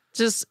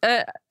 Just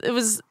it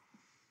was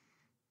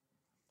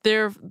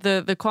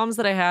the qualms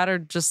that I had are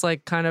just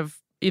like kind of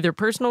either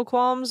personal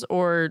qualms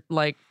or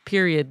like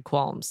period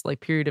qualms, like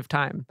period of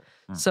time.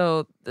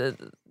 So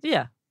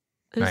yeah,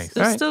 Nice.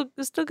 All right.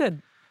 It's still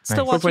good.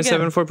 Still Nice. watch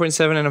again. 4.7,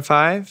 4.7, and a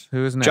 5.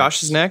 Who's next?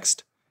 Josh is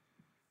next.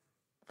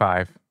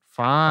 5.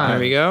 Fine. There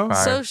we go. 5.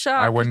 So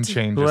shocked. I wouldn't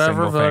change a Whoever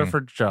single voted thing.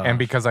 for Josh. And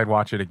because I'd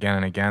watch it again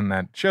and again,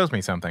 that shows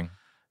me something.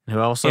 Who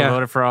also Yeah.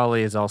 voted for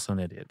Ali is also an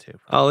idiot too.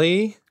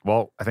 Ali.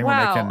 Well, I think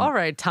Wow. All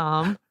right,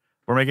 Tom.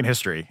 we're making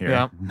history here.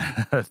 Yeah.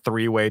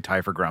 3-way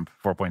tie for Grump,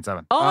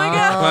 4.7. Oh my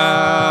God.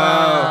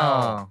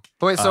 Wow.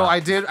 Wait, so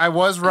I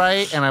was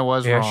right and I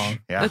was Ish. wrong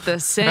Yeah. At the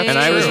same And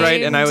I was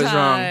right and I was wrong.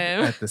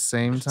 time. at the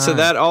same time. So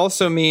that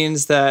also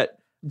means that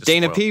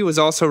Dana spoiled. P was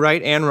also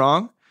right and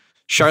wrong.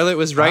 Charlotte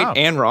was right Wow.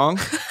 and wrong.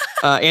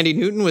 Andy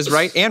Newton was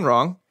right and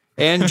wrong.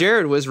 And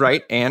Jared was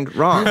right and who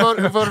wrong.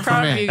 voted for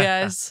Proud of me? you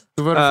guys.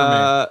 Who voted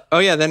for Oh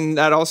yeah, then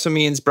that also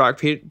means Brock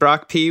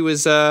P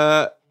was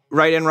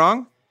right and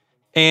wrong.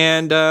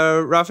 And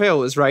Raphael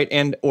was right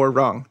and or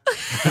wrong. me?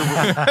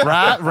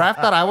 Raph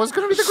thought I was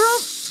going to be the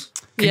Grump.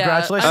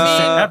 Congratulations Yeah, I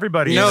mean, to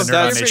everybody. No, in the Nerd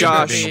that's On Nation for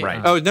Josh. being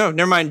Right. Oh no,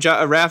 never mind.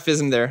 Raph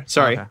isn't there.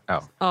 Sorry, Okay. Oh,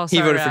 oh, he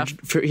sorry, voted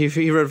Raph. for he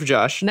voted for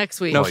Josh. Next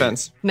week. No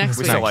offense. Next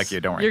we week. still like you.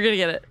 Don't worry. You're gonna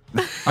get it.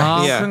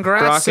 Yeah,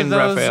 Congrats Brock to and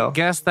those Raphael.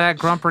 guess that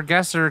Grumper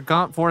guesser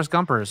Forrest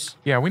Gumpers.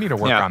 Yeah, we need to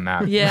work Yeah. on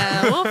that.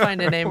 Yeah, we'll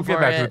find a name We'll for get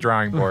back it. to the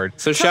drawing board.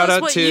 So Tell shout us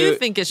out what to you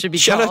think it should be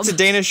shout called. out to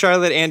Dana,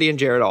 Charlotte, Andy, and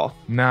Jared all.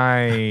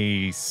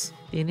 Nice.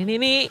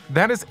 Nee.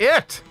 That is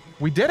it.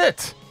 We did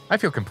it. I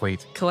feel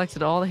complete.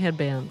 Collected all the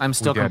headbands. I'm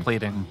still did.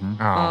 completing.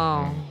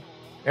 Oh.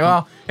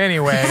 Well,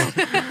 anyway,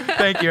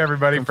 thank you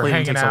everybody for Completing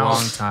hanging takes out, a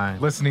long time.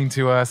 listening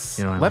to us.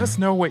 You know what I Let mean? us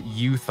know what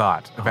you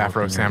thought of Oh,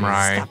 Afro opinions.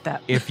 Samurai Stop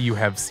that. if you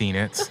have seen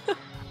it.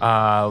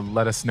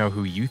 Let us know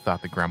who you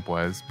thought the Grump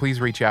was.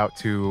 Please reach out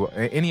to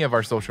any of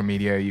our social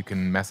media. You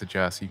can message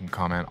us, you can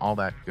comment, all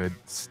that good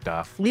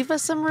stuff. Leave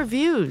us some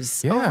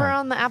reviews Yeah. over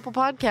on the Apple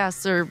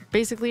Podcasts or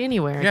basically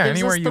anywhere. Yeah, It gives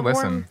anywhere us you the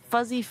listen. warm,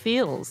 fuzzy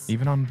feels.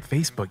 Even on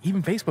Facebook.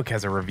 Even Facebook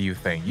has a review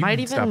thing. You Might can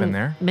even stop in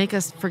there. make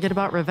us forget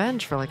about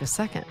revenge for like a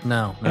second.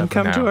 No. And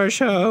come No. to our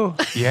show.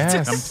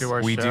 Yes, Come to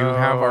our we do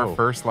have our show.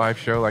 first live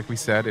show. Like we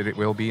said, it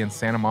will be in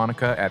Santa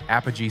Monica at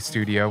Apogee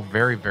Studio.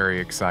 Very, very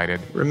excited.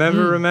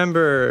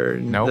 Remember,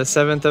 Nope. the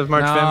 7th of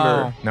March.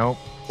 Nope.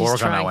 We'll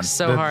He's work on that trying one.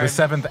 so the, hard. the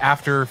 7th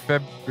after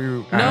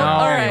February. No,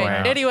 all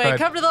right. Anyway, But-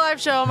 come to the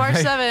live show March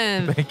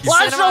 7th. Thank you.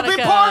 Live Santa show be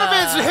Monica. part of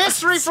it. It's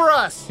history for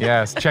us.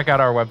 Yes, check out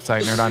our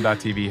website,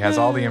 nerdon.tv. Has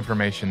all the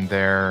information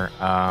there.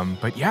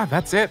 But yeah,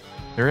 that's it.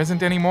 There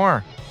isn't any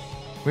more.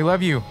 We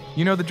love you.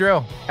 You know the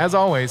drill. As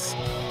always,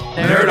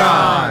 Nerd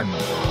on!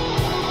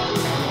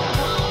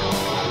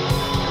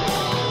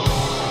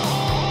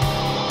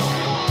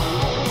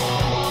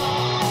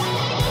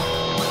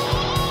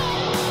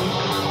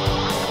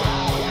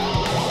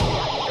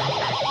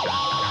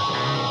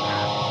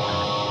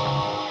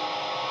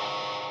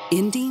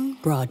 Ending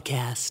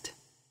broadcast.